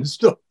 Wisconsin is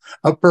still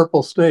a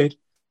purple state.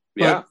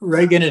 Yeah. But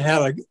Reagan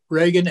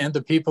and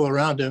the people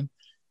around him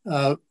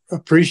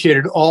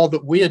appreciated all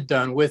that we had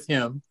done with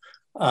him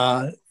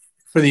for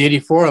the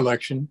 84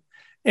 election.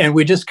 And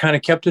we just kind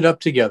of kept it up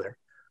together.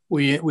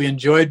 We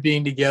enjoyed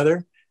being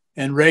together.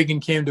 And Reagan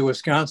came to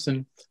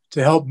Wisconsin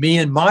to help me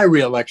in my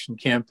reelection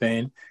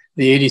campaign,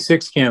 the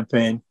 86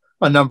 campaign,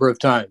 a number of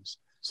times.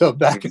 So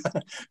back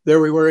there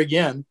we were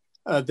again.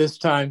 This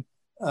time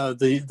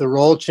the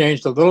role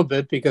changed a little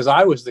bit because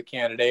I was the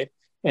candidate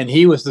and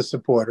he was the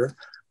supporter.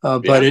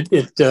 But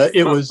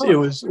it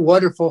was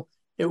wonderful.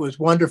 It was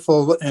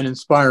wonderful and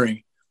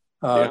inspiring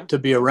to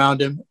be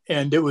around him.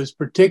 And it was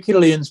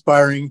particularly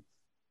inspiring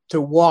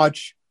to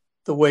watch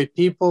the way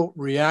people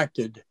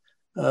reacted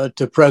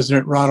to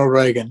President Ronald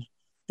Reagan.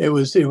 It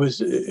was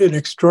an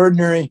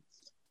extraordinary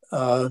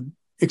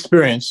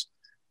experience.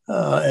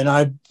 And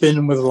I've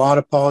been with a lot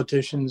of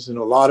politicians in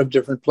a lot of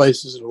different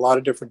places at a lot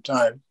of different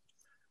times.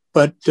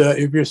 But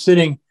if you're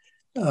sitting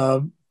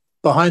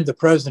behind the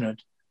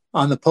president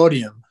on the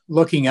podium,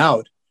 looking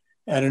out,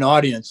 at an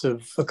audience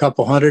of a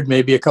couple hundred,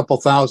 maybe a couple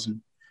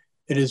thousand.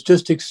 It is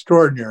just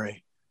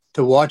extraordinary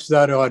to watch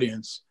that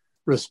audience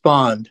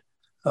respond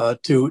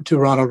to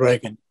Ronald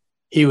Reagan.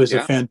 He was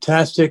a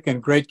fantastic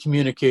and great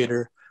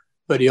communicator,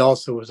 but he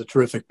also was a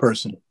terrific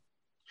person.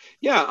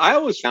 Yeah, I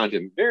always found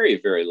him very,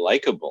 very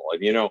likable.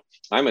 And, you know,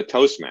 I'm a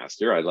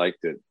Toastmaster. I like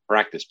to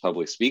practice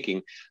public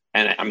speaking.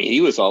 And I mean,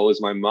 he was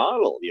always my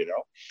model, you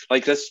know,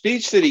 like the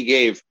speech that he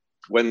gave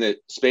when the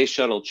Space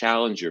Shuttle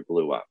Challenger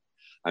blew up.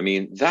 I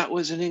mean, that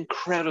was an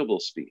incredible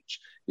speech.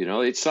 You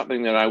know, it's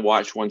something that I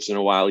watch once in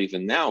a while,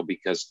 even now,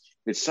 because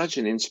it's such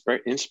an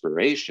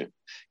inspiration,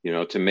 you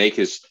know, to make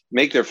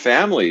their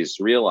families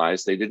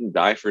realize they didn't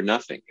die for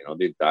nothing. You know,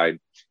 they died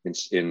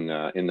in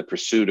the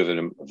pursuit of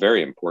a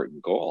very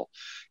important goal,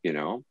 you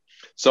know.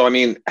 So, I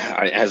mean,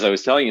 as I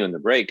was telling you in the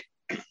break,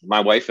 my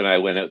wife and I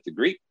went out to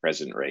greet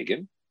President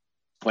Reagan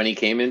when he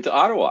came into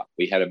Ottawa.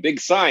 We had a big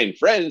sign,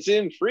 "Friends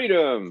in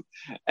Freedom."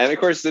 And of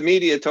course, the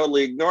media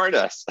totally ignored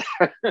us.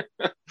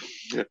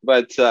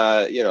 But,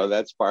 you know,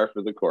 that's par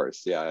for the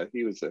course. Yeah,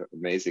 he was an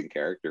amazing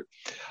character.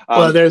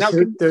 Well,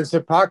 there's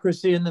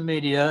hypocrisy in the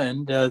media,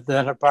 and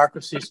that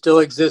hypocrisy still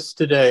exists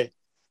today.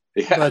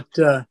 Yeah.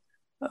 But,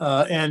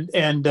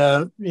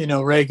 you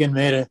know, Reagan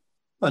made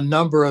a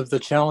number of the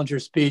Challenger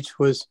speech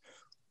was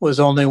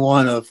only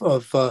one of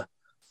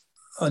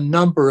a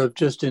number of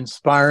just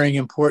inspiring,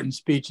 important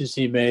speeches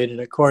he made. And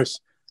of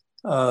course,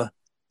 Mr.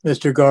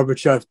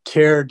 Gorbachev,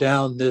 "Tear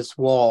down this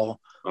wall,"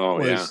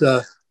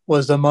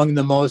 was among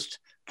the most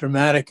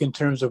dramatic in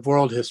terms of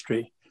world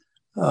history.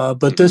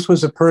 But this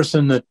was a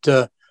person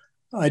that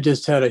I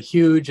just had a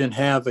huge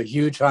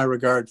high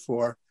regard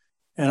for.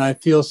 And I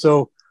feel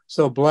so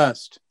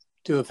blessed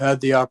to have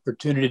had the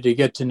opportunity to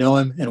get to know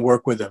him and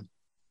work with him.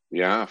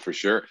 Yeah, for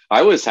sure.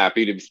 I was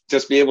happy to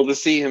just be able to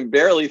see him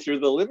barely through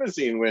the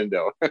limousine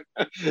window.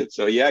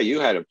 So yeah, you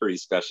had a pretty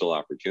special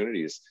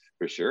opportunities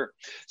for sure.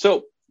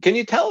 So can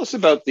you tell us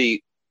about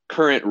the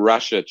current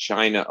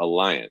Russia-China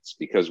alliance?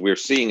 Because we're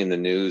seeing in the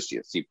news,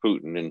 you see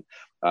Putin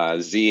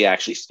and Xi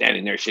actually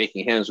standing there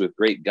shaking hands with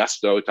great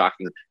gusto,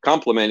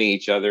 complimenting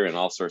each other and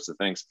all sorts of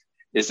things.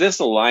 Is this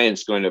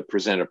alliance going to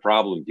present a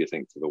problem, do you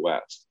think, to the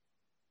West?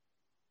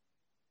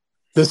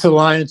 This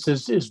alliance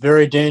is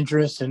very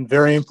dangerous and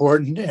very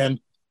important, and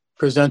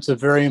presents a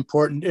very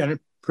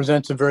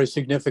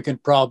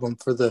significant problem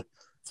for the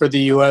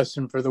U.S.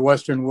 and for the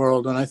Western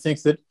world. And I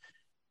think that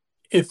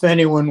if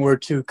anyone were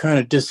to kind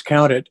of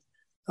discount it,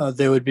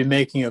 they would be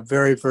making a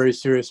very, very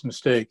serious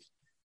mistake.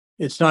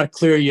 It's not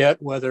clear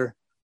yet whether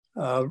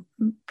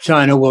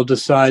China will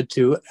decide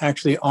to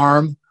actually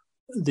arm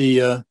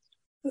the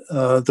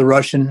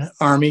Russian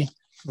army,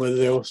 whether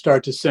they will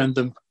start to send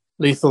them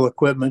lethal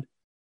equipment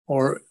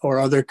or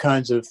other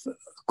kinds of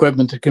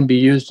equipment that can be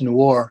used in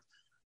war.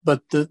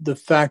 But the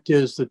fact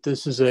is that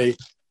this is a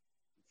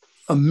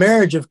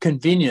marriage of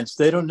convenience.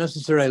 They don't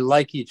necessarily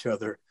like each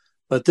other,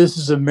 but this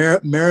is a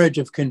marriage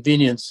of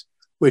convenience,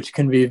 which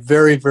can be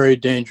very, very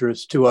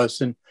dangerous to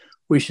us. And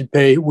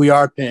we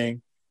are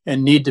paying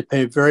and need to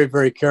pay very,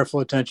 very careful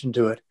attention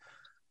to it.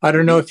 I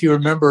don't know if you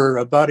remember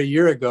about a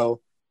year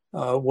ago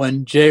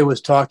when Jay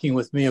was talking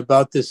with me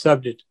about this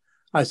subject,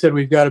 I said,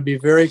 we've got to be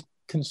very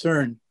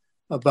concerned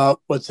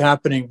about what's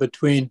happening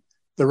between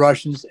the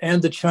Russians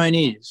and the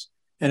Chinese.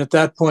 And at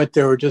that point,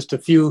 there were just a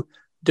few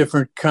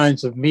different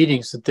kinds of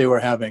meetings that they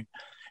were having.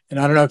 And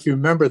I don't know if you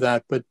remember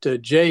that, but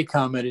Jay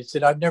commented, he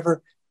said, I've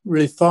never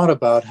really thought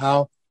about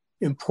how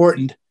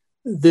important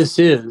this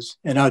is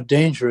and how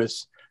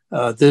dangerous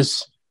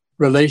this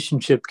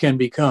relationship can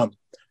become.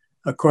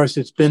 Of course,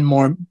 it's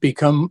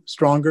become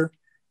stronger,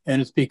 and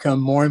it's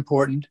become more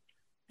important,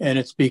 and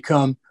it's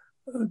become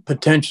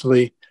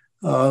potentially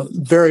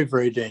very,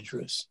 very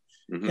dangerous.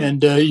 Mm-hmm.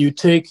 And you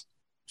take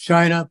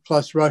China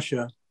plus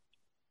Russia,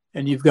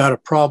 and you've got a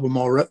problem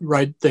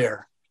right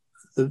there.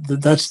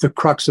 That's the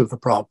crux of the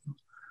problem.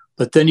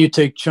 But then you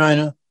take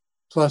China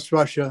plus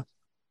Russia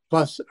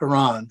plus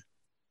Iran,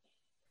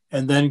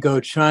 and then go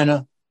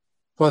China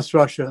plus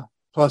Russia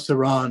plus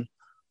Iran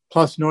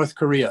plus North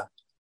Korea.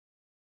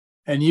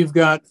 And you've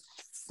got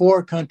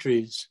 4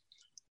 countries,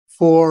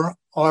 4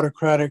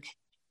 autocratic,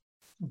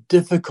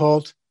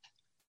 difficult,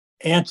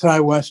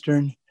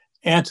 anti-Western,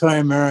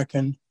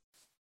 anti-American,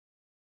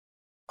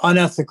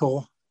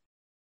 unethical,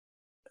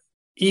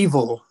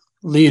 evil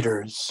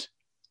leaders.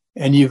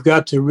 And you've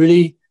got to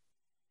really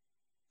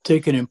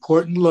take an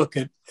important look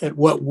at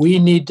what we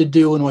need to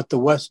do and what the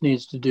West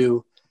needs to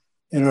do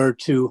in order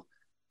to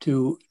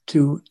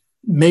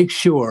make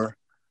sure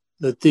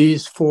that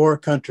these 4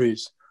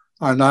 countries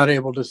are not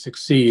able to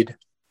succeed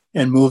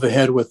and move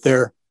ahead with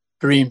their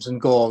dreams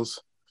and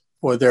goals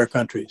for their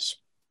countries.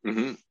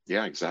 Mm-hmm.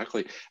 Yeah,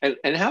 exactly.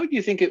 And how do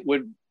you think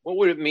what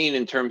would it mean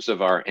in terms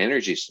of our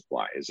energy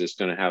supply? Is this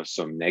going to have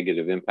some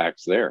negative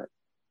impacts there?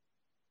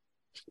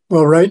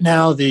 Well, right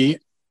now, the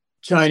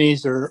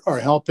Chinese are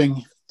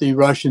helping the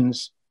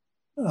Russians,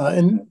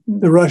 and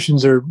the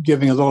Russians are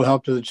giving a little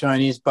help to the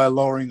Chinese by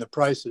lowering the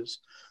prices.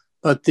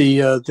 But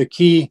the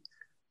key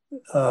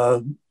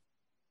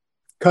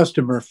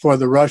customer for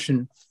the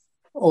Russian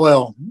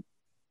oil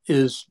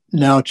is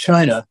now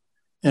China.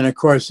 And of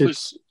course,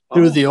 it's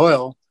through the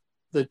oil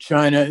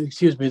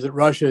that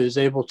Russia is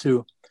able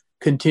to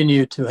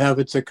continue to have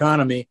its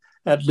economy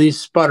at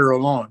least sputter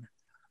along.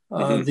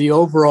 The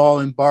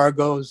overall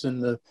embargoes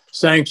and the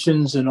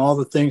sanctions and all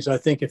the things, I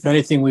think, if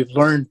anything, we've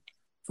learned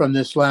from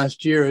this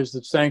last year is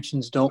that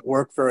sanctions don't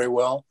work very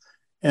well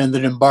and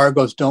that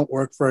embargoes don't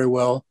work very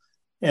well.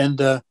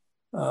 And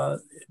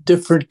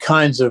different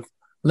kinds of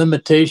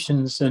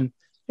limitations and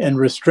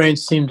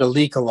restraints seem to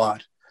leak a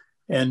lot.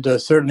 And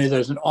certainly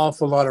there's an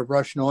awful lot of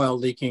Russian oil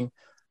leaking,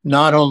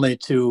 not only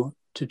to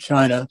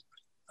China,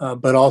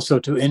 but also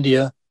to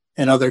India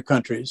and other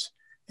countries.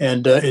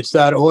 And it's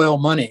that oil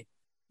money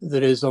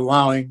that is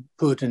allowing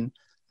Putin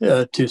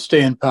to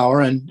stay in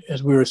power. And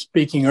as we were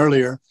speaking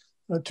earlier,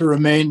 to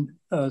remain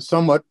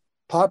somewhat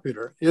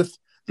popular. If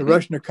the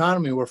Russian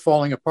economy were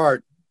falling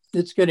apart,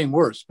 it's getting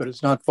worse, but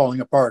it's not falling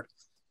apart.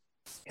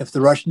 If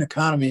the Russian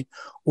economy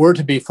were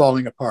to be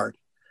falling apart,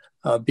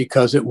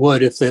 because it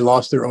would if they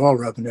lost their oil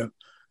revenue,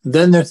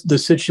 then the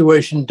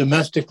situation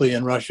domestically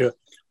in Russia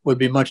would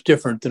be much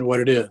different than what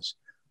it is.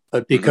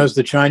 But because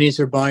the Chinese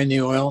are buying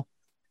the oil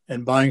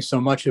and buying so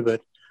much of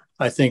it,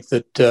 I think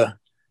that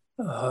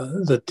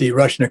that the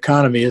Russian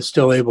economy is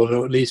still able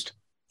to at least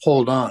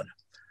hold on.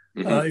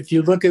 If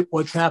you look at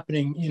what's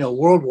happening,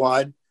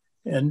 worldwide,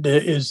 and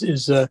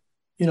the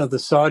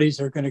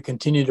Saudis are going to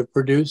continue to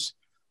produce.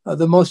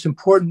 The most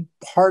important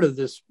part of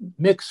this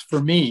mix for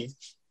me,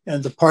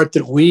 and the part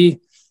that we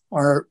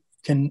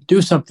can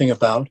do something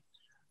about,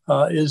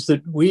 is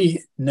that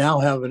we now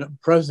have a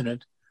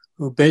president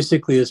who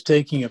basically has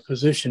taken a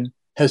position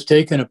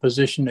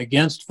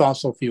against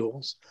fossil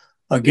fuels,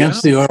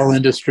 against the oil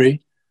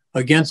industry,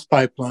 against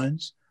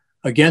pipelines,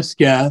 against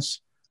gas,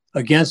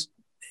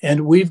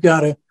 and we've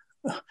got to,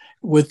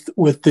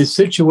 with the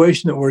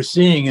situation that we're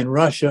seeing in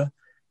Russia,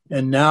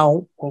 and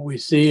now what we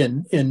see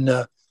in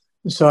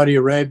Saudi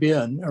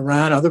Arabia and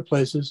Iran, other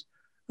places,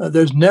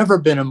 there's never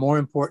been a more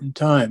important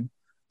time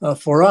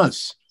for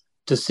us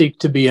to seek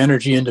to be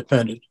energy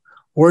independent,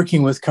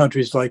 working with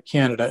countries like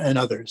Canada and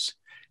others.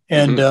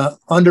 And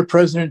under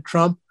President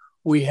Trump,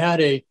 we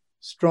had a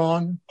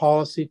strong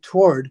policy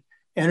toward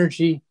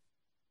energy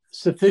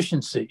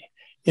sufficiency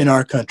in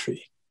our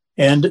country.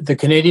 And the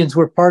Canadians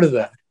were part of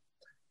that.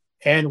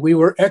 And we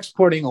were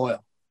exporting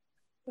oil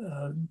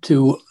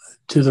to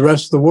the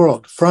rest of the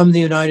world from the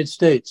United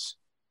States.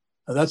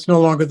 That's no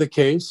longer the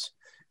case.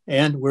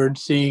 And we're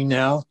seeing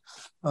now,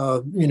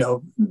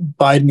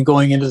 Biden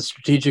going into the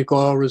strategic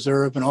oil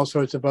reserve and all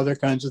sorts of other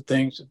kinds of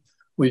things.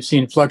 We've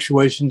seen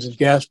fluctuations in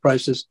gas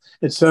prices,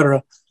 et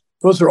cetera.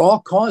 Those are all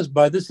caused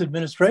by this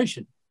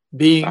administration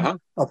being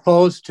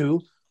opposed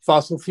to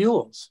fossil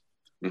fuels.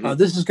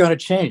 This is going to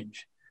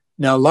change.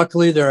 Now,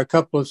 luckily, there are a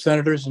couple of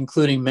senators,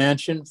 including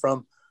Manchin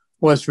from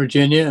West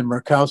Virginia and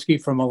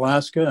Murkowski from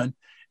Alaska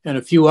and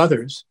a few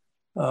others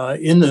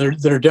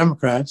that are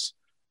Democrats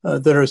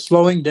that are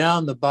slowing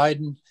down the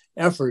Biden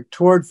effort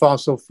toward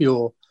fossil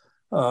fuel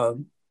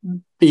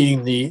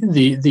being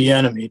the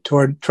enemy,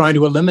 toward trying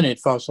to eliminate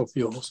fossil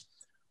fuels.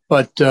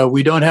 But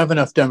we don't have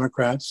enough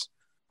Democrats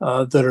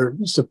that are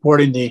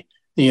supporting the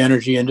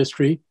energy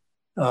industry.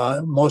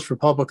 Most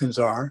Republicans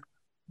are,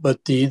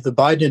 but the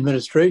Biden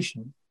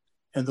administration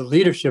and the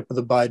leadership of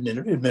the Biden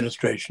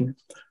administration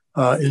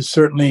is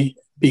certainly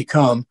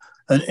become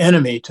an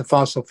enemy to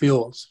fossil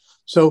fuels.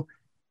 So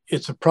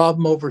it's a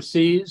problem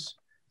overseas.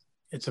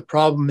 It's a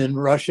problem in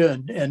Russia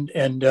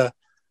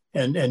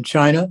and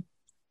China,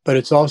 but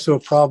it's also a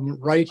problem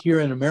right here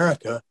in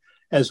America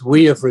as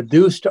we have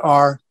reduced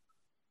our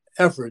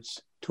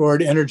efforts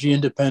toward energy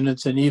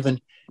independence and even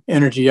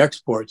energy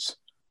exports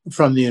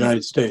from the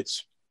United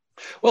States.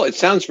 Well, it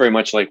sounds very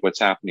much like what's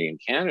happening in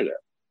Canada.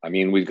 I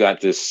mean, we've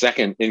got this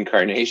second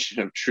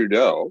incarnation of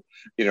Trudeau.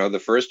 The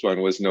first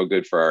one was no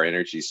good for our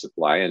energy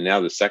supply, and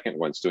now the second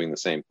one's doing the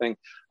same thing.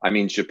 I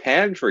mean,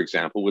 Japan, for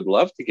example, would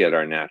love to get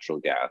our natural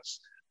gas,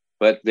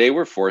 but they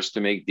were forced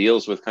to make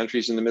deals with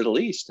countries in the Middle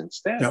East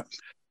instead. Yep.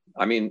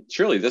 I mean,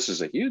 surely this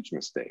is a huge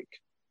mistake.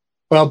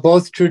 Well,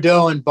 both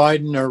Trudeau and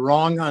Biden are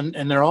wrong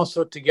and they're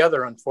also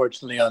together,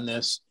 unfortunately, on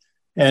this.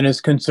 And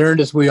as concerned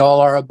as we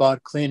all are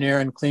about clean air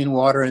and clean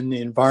water in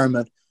the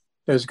environment,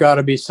 there's got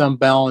to be some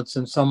balance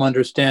and some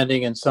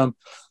understanding and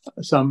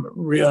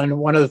and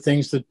one of the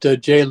things that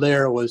Jay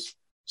Lehr was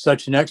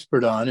such an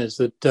expert on is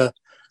that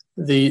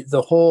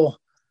the whole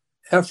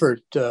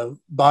effort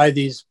by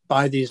these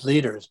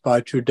leaders,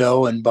 by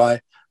Trudeau and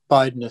by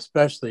Biden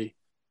especially,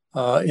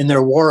 in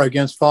their war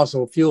against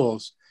fossil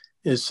fuels,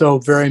 is so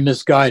very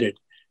misguided.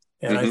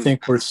 And I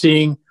think we're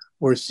seeing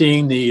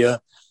the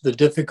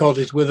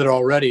difficulties with it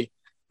already.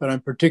 But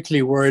I'm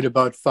particularly worried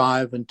about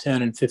 5 and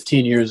 10 and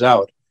 15 years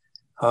out.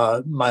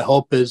 My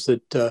hope is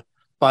that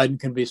Biden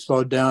can be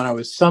slowed down. I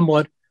was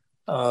somewhat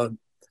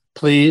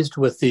pleased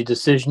with the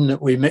decision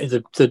that we made,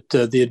 that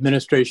the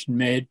administration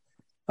made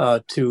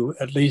to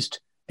at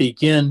least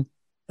begin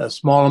a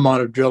small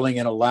amount of drilling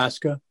in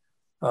Alaska.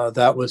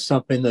 That was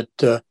something that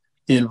the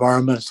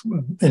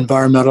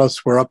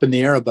environmentalists were up in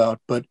the air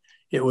about, but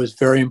it was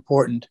very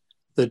important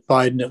that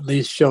Biden at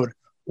least showed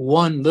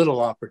one little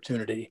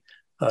opportunity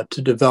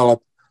to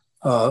develop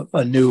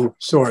a new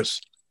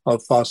source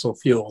of fossil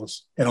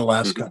fuels in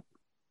Alaska.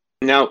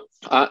 Now,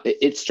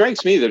 it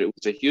strikes me that it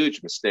was a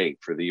huge mistake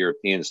for the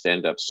Europeans to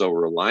end up so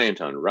reliant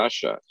on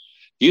Russia.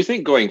 Do you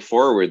think going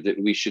forward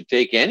that we should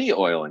take any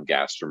oil and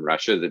gas from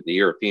Russia, that the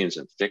Europeans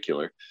in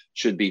particular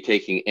should be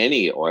taking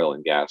any oil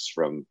and gas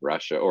from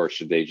Russia, or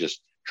should they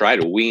just try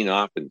to wean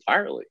off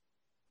entirely?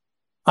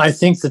 I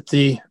think that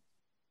the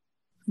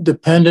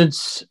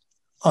dependence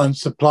on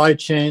supply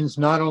chains,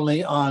 not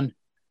only on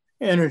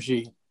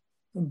energy,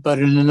 but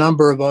in a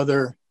number of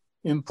other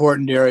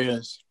important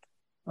areas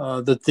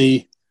that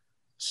the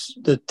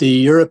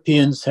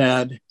Europeans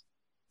had,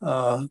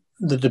 the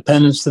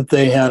dependence that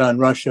they had on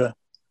Russia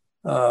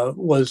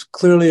was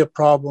clearly a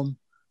problem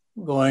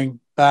going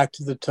back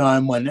to the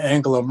time when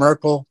Angela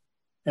Merkel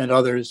and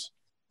others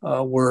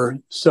were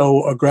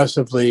so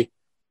aggressively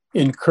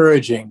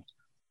encouraging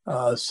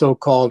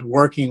so-called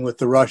working with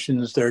the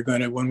Russians. They're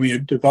going to, when we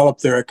develop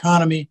their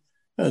economy,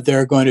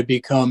 they're going to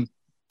become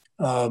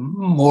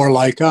more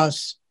like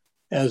us.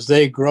 As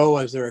they grow,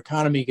 as their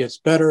economy gets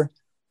better,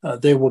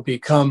 they will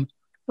become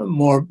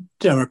more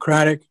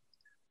democratic.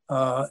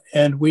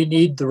 And we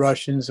need the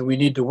Russians, and we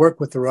need to work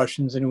with the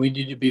Russians, and we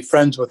need to be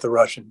friends with the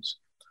Russians.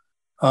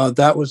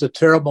 That was a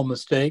terrible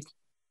mistake.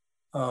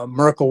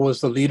 Merkel was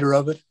the leader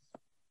of it.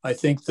 I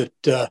think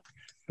that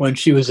when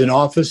she was in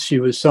office, she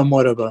was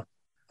somewhat of a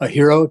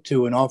hero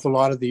to an awful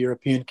lot of the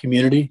European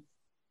community.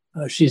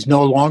 She's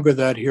no longer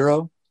that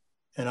hero.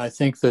 And I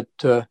think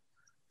that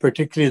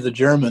particularly the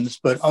Germans,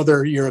 but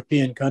other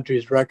European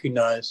countries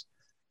recognize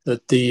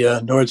that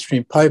the Nord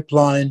Stream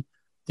pipeline,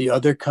 the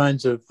other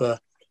kinds of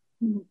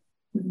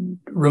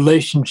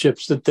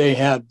relationships that they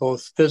had,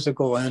 both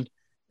physical and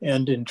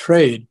in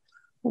trade,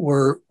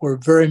 were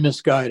very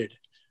misguided.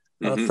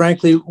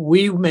 Frankly,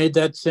 we made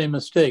that same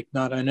mistake,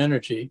 not on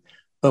energy,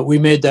 but we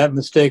made that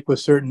mistake with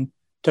certain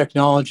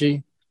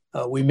technology.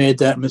 We made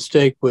that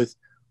mistake with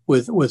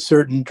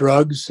certain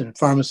drugs and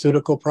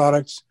pharmaceutical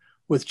products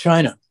with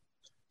China.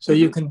 So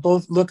you can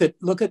both look at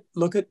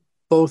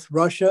both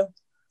Russia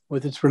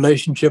with its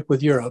relationship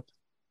with Europe,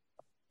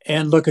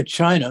 and look at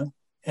China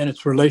and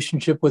its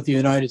relationship with the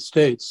United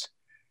States,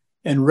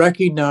 and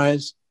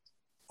recognize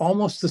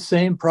almost the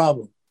same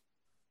problem.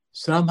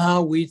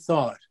 Somehow we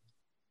thought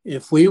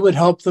if we would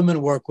help them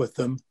and work with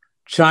them,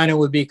 China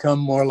would become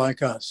more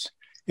like us.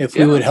 If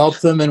we would help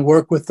them and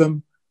work with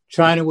them,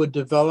 China would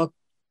develop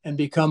and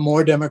become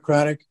more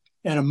democratic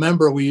and a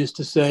member, we used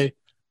to say,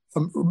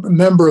 a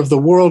member of the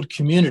world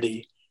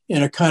community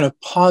in a kind of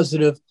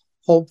positive,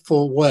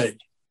 hopeful way.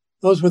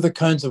 Those were the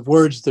kinds of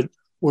words that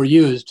were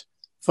used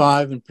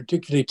 5 and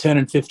particularly 10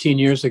 and 15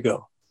 years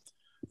ago.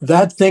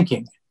 That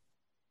thinking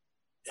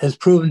has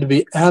proven to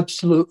be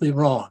absolutely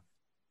wrong.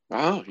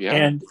 Oh, yeah.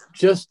 And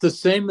just the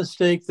same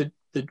mistake that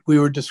we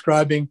were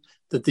describing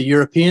that the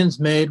Europeans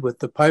made with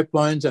the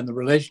pipelines and the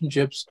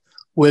relationships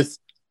with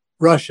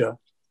Russia,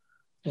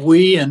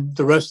 we and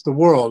the rest of the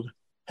world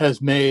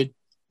has made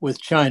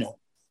with China.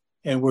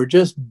 And we're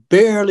just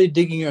barely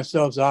digging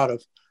ourselves out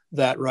of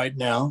that right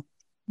now,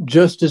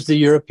 just as the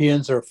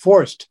Europeans are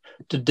forced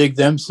to dig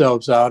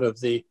themselves out of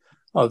the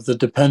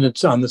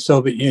dependence on the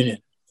Soviet Union.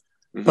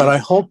 But I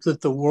hope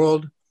that the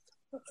world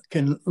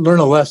can learn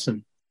a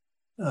lesson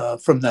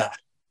from that.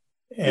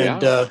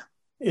 And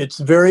it's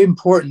very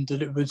important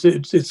that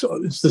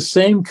it's the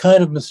same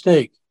kind of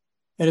mistake.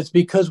 And it's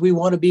because we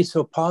want to be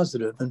so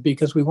positive and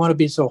because we want to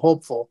be so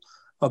hopeful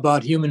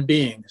about human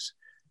beings,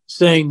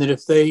 saying that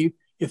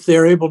if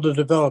they're able to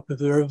develop, if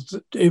they're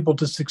able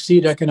to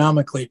succeed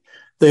economically,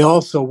 they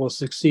also will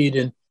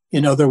succeed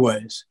in other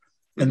ways.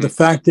 And the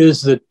fact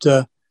is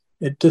that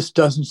it just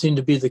doesn't seem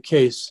to be the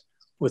case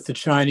with the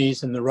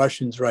Chinese and the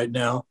Russians right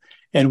now.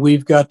 And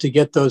we've got to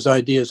get those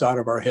ideas out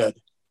of our head.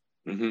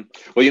 Well,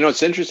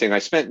 it's interesting. I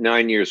spent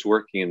 9 years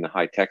working in the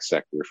high-tech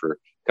sector for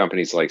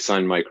companies like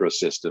Sun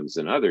Microsystems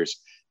and others.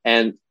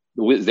 And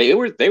they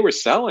were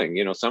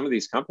selling, some of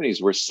these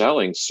companies were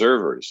selling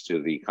servers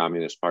to the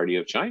Communist Party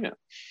of China.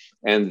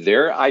 And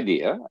their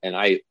idea, and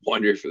I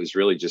wonder if it was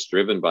really just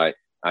driven by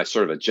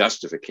sort of a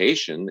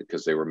justification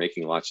because they were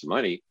making lots of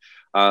money,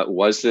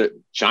 was that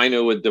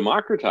China would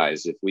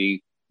democratize if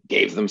we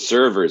gave them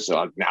servers.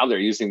 Now they're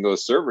using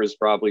those servers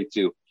probably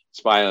to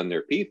spy on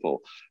their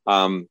people.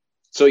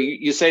 So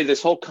you say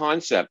this whole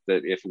concept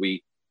that if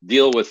we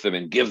deal with them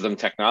and give them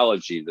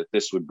technology, that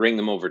this would bring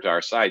them over to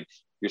our side.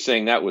 You're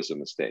saying that was a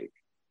mistake.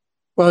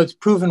 Well, it's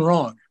proven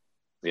wrong.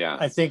 Yeah.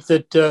 I think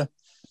that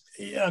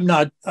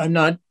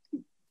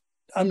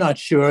I'm not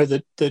sure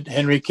that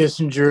Henry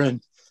Kissinger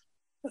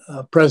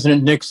and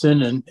President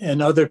Nixon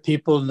and other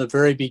people in the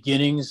very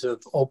beginnings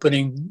of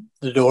opening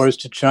the doors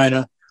to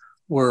China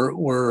were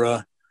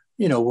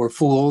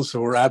fools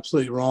or were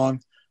absolutely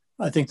wrong.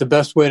 I think the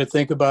best way to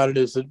think about it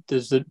is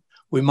that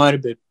we might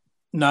have been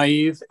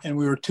naive and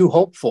we were too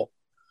hopeful.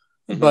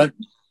 But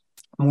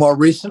more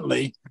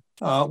recently,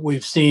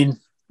 we've seen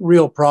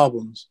real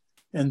problems,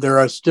 and there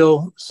are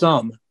still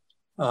some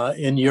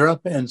in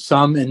Europe and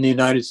some in the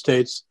United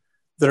States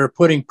that are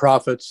putting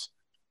profits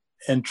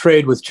and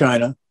trade with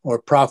China, or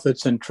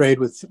profits and trade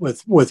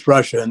with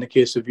Russia in the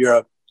case of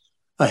Europe,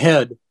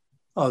 ahead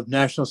of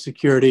national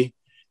security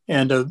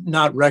and of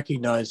not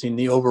recognizing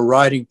the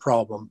overriding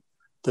problem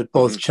that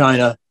both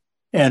China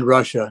and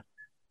Russia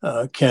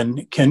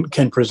can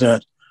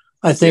present.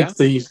 I think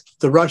the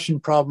Russian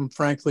problem,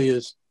 frankly,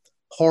 is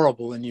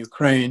horrible in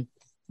Ukraine,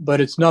 but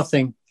it's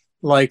nothing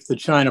like the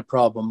China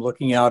problem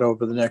looking out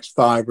over the next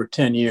 5 or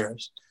 10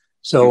 years.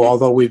 So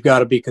although we've got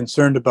to be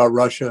concerned about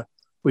Russia,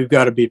 we've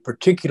got to be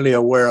particularly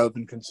aware of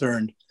and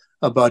concerned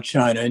about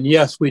China. And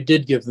yes, we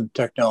did give them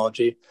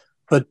technology,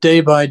 but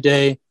day by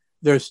day,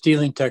 they're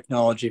stealing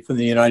technology from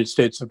the United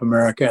States of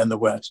America and the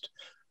West.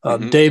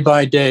 Day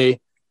by day,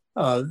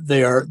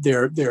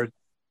 they're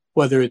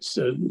whether it's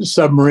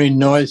submarine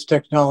noise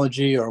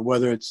technology or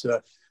whether it's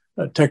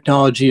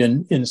technology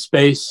in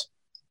space,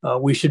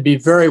 we should be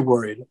very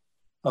worried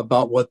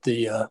about what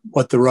the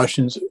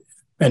Russians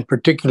and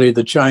particularly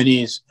the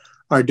Chinese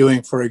are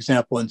doing, for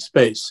example, in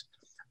space.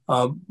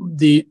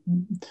 The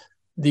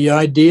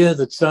idea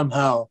that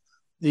somehow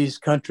these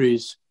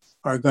countries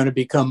are going to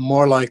become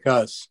more like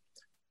us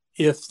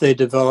if they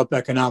develop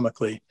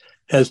economically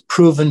has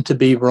proven to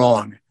be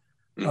wrong.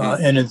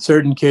 And in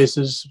certain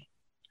cases,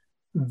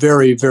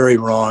 very, very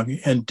wrong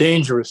and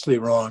dangerously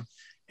wrong.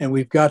 And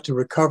we've got to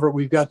recover.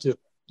 We've got to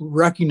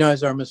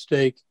recognize our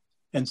mistake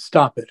and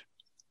stop it.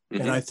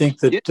 And I think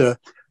that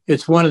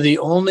it's one of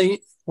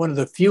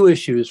the few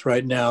issues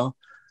right now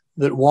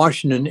that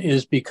Washington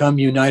is become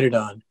united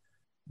on.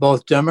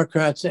 Both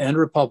Democrats and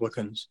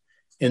Republicans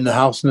in the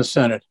House and the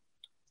Senate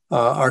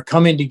are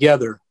coming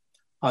together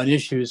on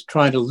issues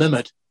trying to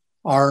limit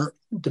our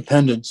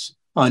dependence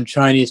on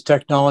Chinese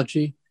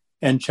technology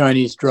and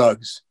Chinese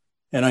drugs.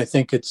 And I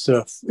think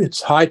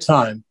it's high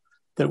time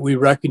that we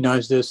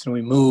recognize this and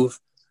we move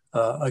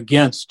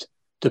against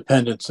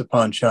dependence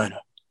upon China.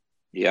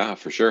 Yeah,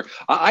 for sure.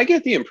 I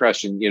get the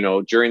impression,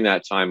 during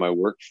that time I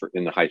worked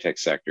in the high-tech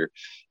sector,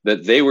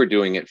 that they were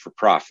doing it for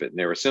profit. And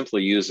they were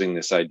simply using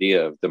this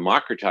idea of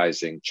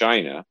democratizing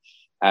China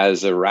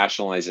as a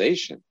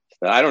rationalization.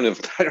 But I don't know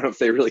if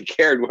they really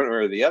cared one way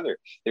or the other.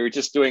 They were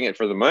just doing it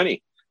for the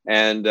money.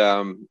 And,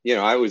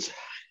 I was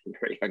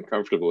very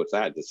uncomfortable with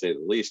that, to say the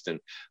least. And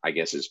I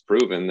guess it's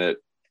proven that,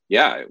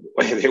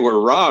 they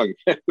were wrong.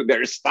 We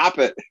better stop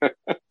it.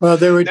 Well,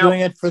 they were doing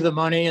it for the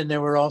money, and they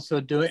were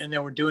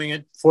doing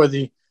it for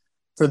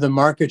the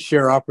market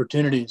share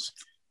opportunities.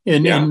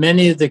 In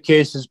many of the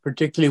cases,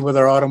 particularly with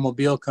our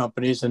automobile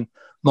companies, and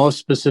most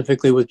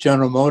specifically with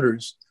General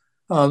Motors,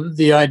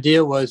 the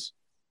idea was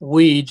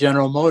we,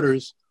 General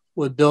Motors,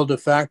 would build a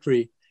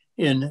factory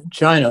in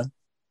China,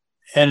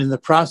 and in the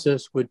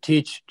process would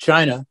teach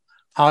China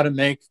how to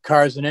make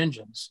cars and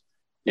engines.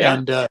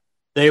 And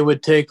they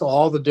would take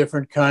all the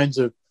different kinds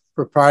of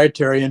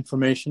proprietary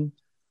information,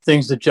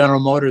 things that General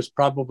Motors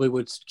probably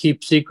would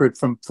keep secret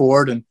from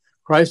Ford and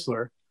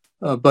Chrysler,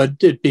 but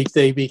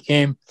they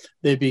became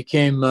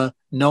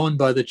known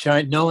by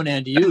known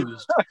and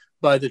used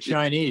by the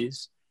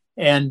Chinese,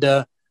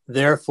 and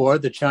therefore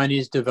the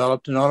Chinese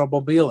developed an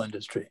automobile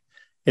industry.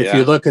 If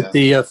you look at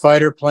the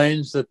fighter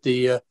planes that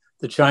the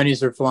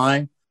Chinese are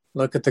flying,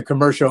 look at the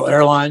commercial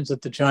airlines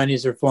that the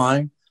Chinese are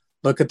flying,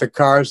 look at the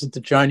cars that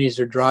the Chinese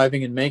are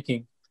driving and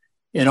making.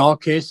 In all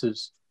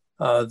cases,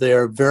 they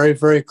are very,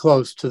 very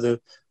close to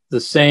the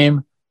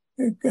same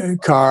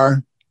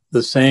car,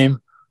 the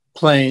same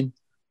plane,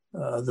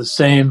 the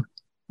same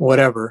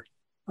whatever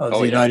of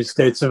the United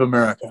States of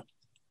America.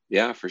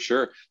 Yeah, for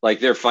sure. Like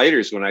their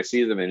fighters, when I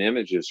see them in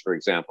images, for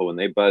example, when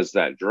they buzz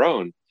that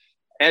drone,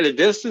 at a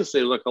distance,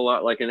 they look a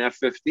lot like an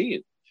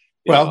F-15.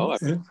 Well,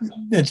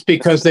 it's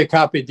because they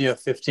copied the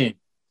F-15.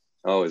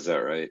 Oh, is that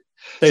right?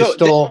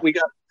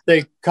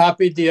 They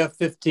copied the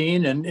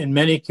F-15, and in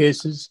many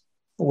cases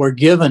were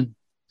given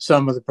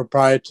some of the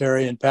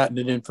proprietary and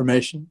patented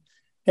information.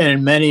 And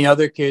in many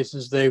other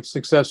cases, they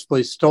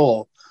successfully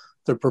stole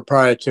the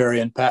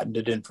proprietary and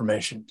patented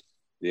information.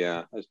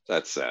 Yeah,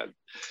 that's sad.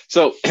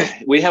 So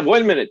we have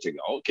 1 minute to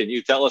go. Can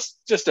you tell us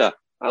just a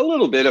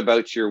little bit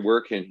about your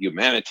work in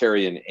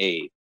humanitarian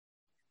aid?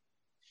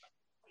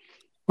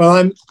 Well,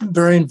 I'm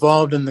very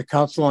involved in the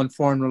Council on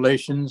Foreign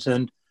Relations,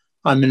 and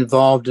I'm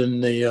involved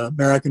in the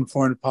American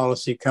Foreign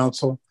Policy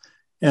Council,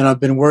 and I've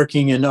been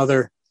working in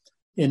other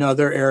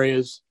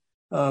areas,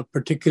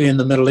 particularly in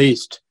the Middle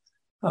East.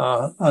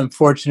 I'm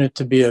fortunate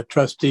to be a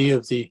trustee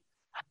of the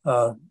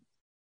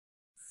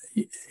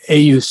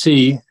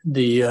AUC,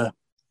 the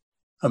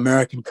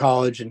American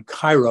College in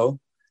Cairo,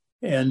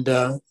 and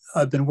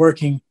I've been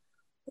working,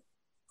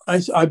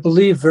 I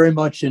believe very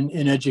much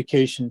in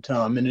education,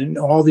 Tom, and in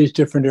all these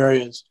different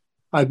areas.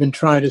 I've been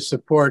trying to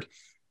support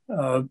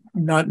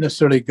not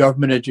necessarily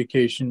government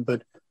education,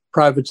 but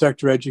private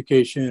sector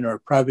education or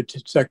private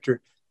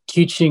sector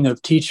teaching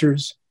of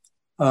teachers.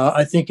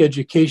 I think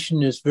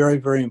education is very,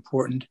 very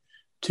important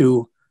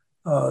to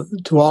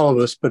all of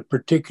us, but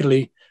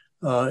particularly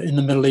in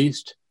the Middle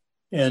East.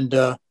 And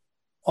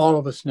all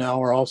of us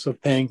now are also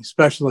paying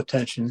special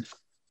attention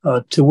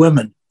to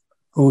women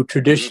who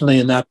traditionally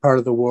in that part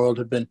of the world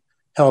have been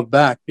held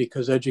back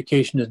because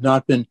education has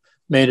not been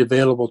made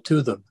available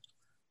to them.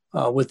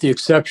 With the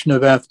exception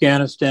of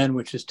Afghanistan,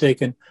 which has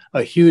taken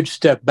a huge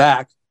step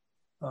back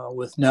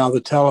with now the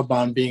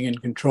Taliban being in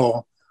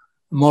control,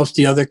 most of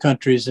the other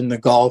countries in the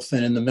Gulf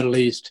and in the Middle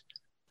East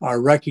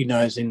are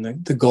recognizing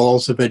the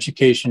goals of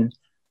education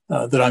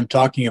that I'm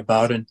talking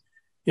about. And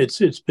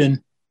it's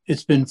been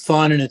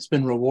fun and it's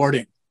been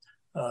rewarding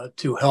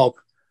to help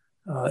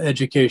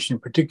education,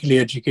 particularly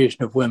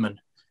education of women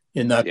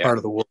in that part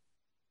of the world.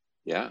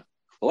 Yeah.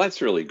 Well,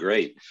 that's really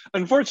great.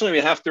 Unfortunately,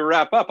 we have to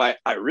wrap up.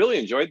 I really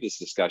enjoyed this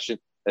discussion,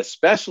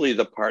 especially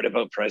the part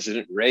about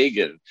President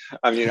Reagan.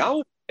 I mean,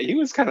 he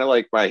was kind of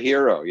like my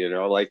hero,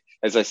 like,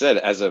 as I said,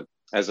 as a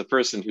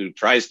person who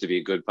tries to be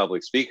a good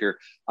public speaker,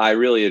 I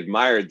really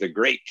admired the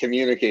great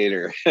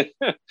communicator.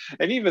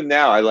 And even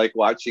now, I like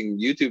watching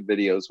YouTube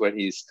videos when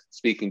he's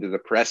speaking to the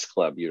press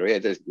club. He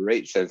had this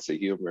great sense of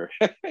humor.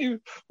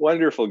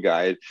 Wonderful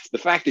guy. The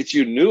fact that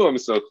you knew him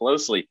so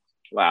closely,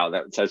 wow,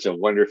 that's such a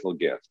wonderful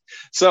gift.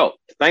 So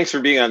thanks for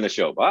being on the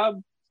show,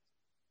 Bob.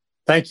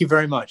 Thank you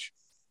very much.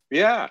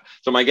 Yeah.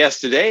 So my guest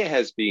today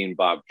has been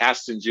Bob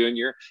Kasten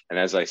Jr. And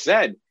as I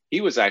said, he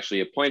was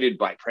actually appointed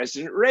by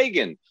President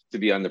Reagan to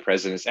be on the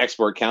President's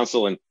Export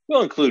Council, and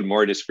we'll include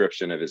more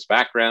description of his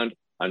background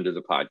under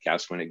the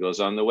podcast when it goes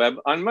on the web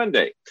on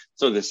Monday.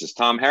 So this is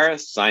Tom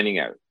Harris signing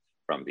out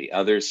from the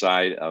other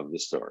side of the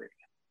story.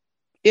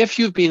 If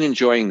you've been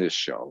enjoying this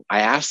show,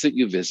 I ask that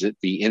you visit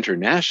the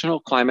International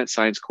Climate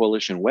Science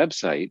Coalition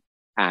website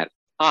at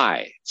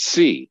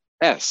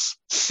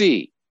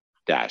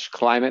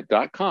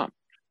icsc-climate.com.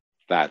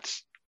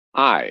 That's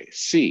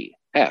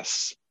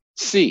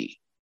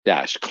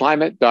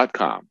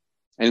icsc-climate.com.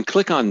 And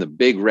click on the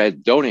big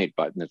red donate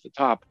button at the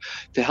top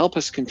to help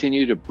us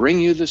continue to bring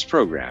you this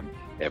program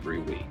every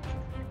week.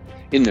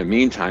 In the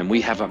meantime, we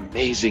have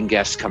amazing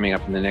guests coming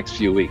up in the next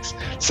few weeks.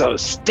 So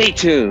stay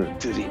tuned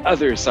to the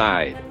other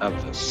side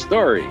of the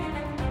story.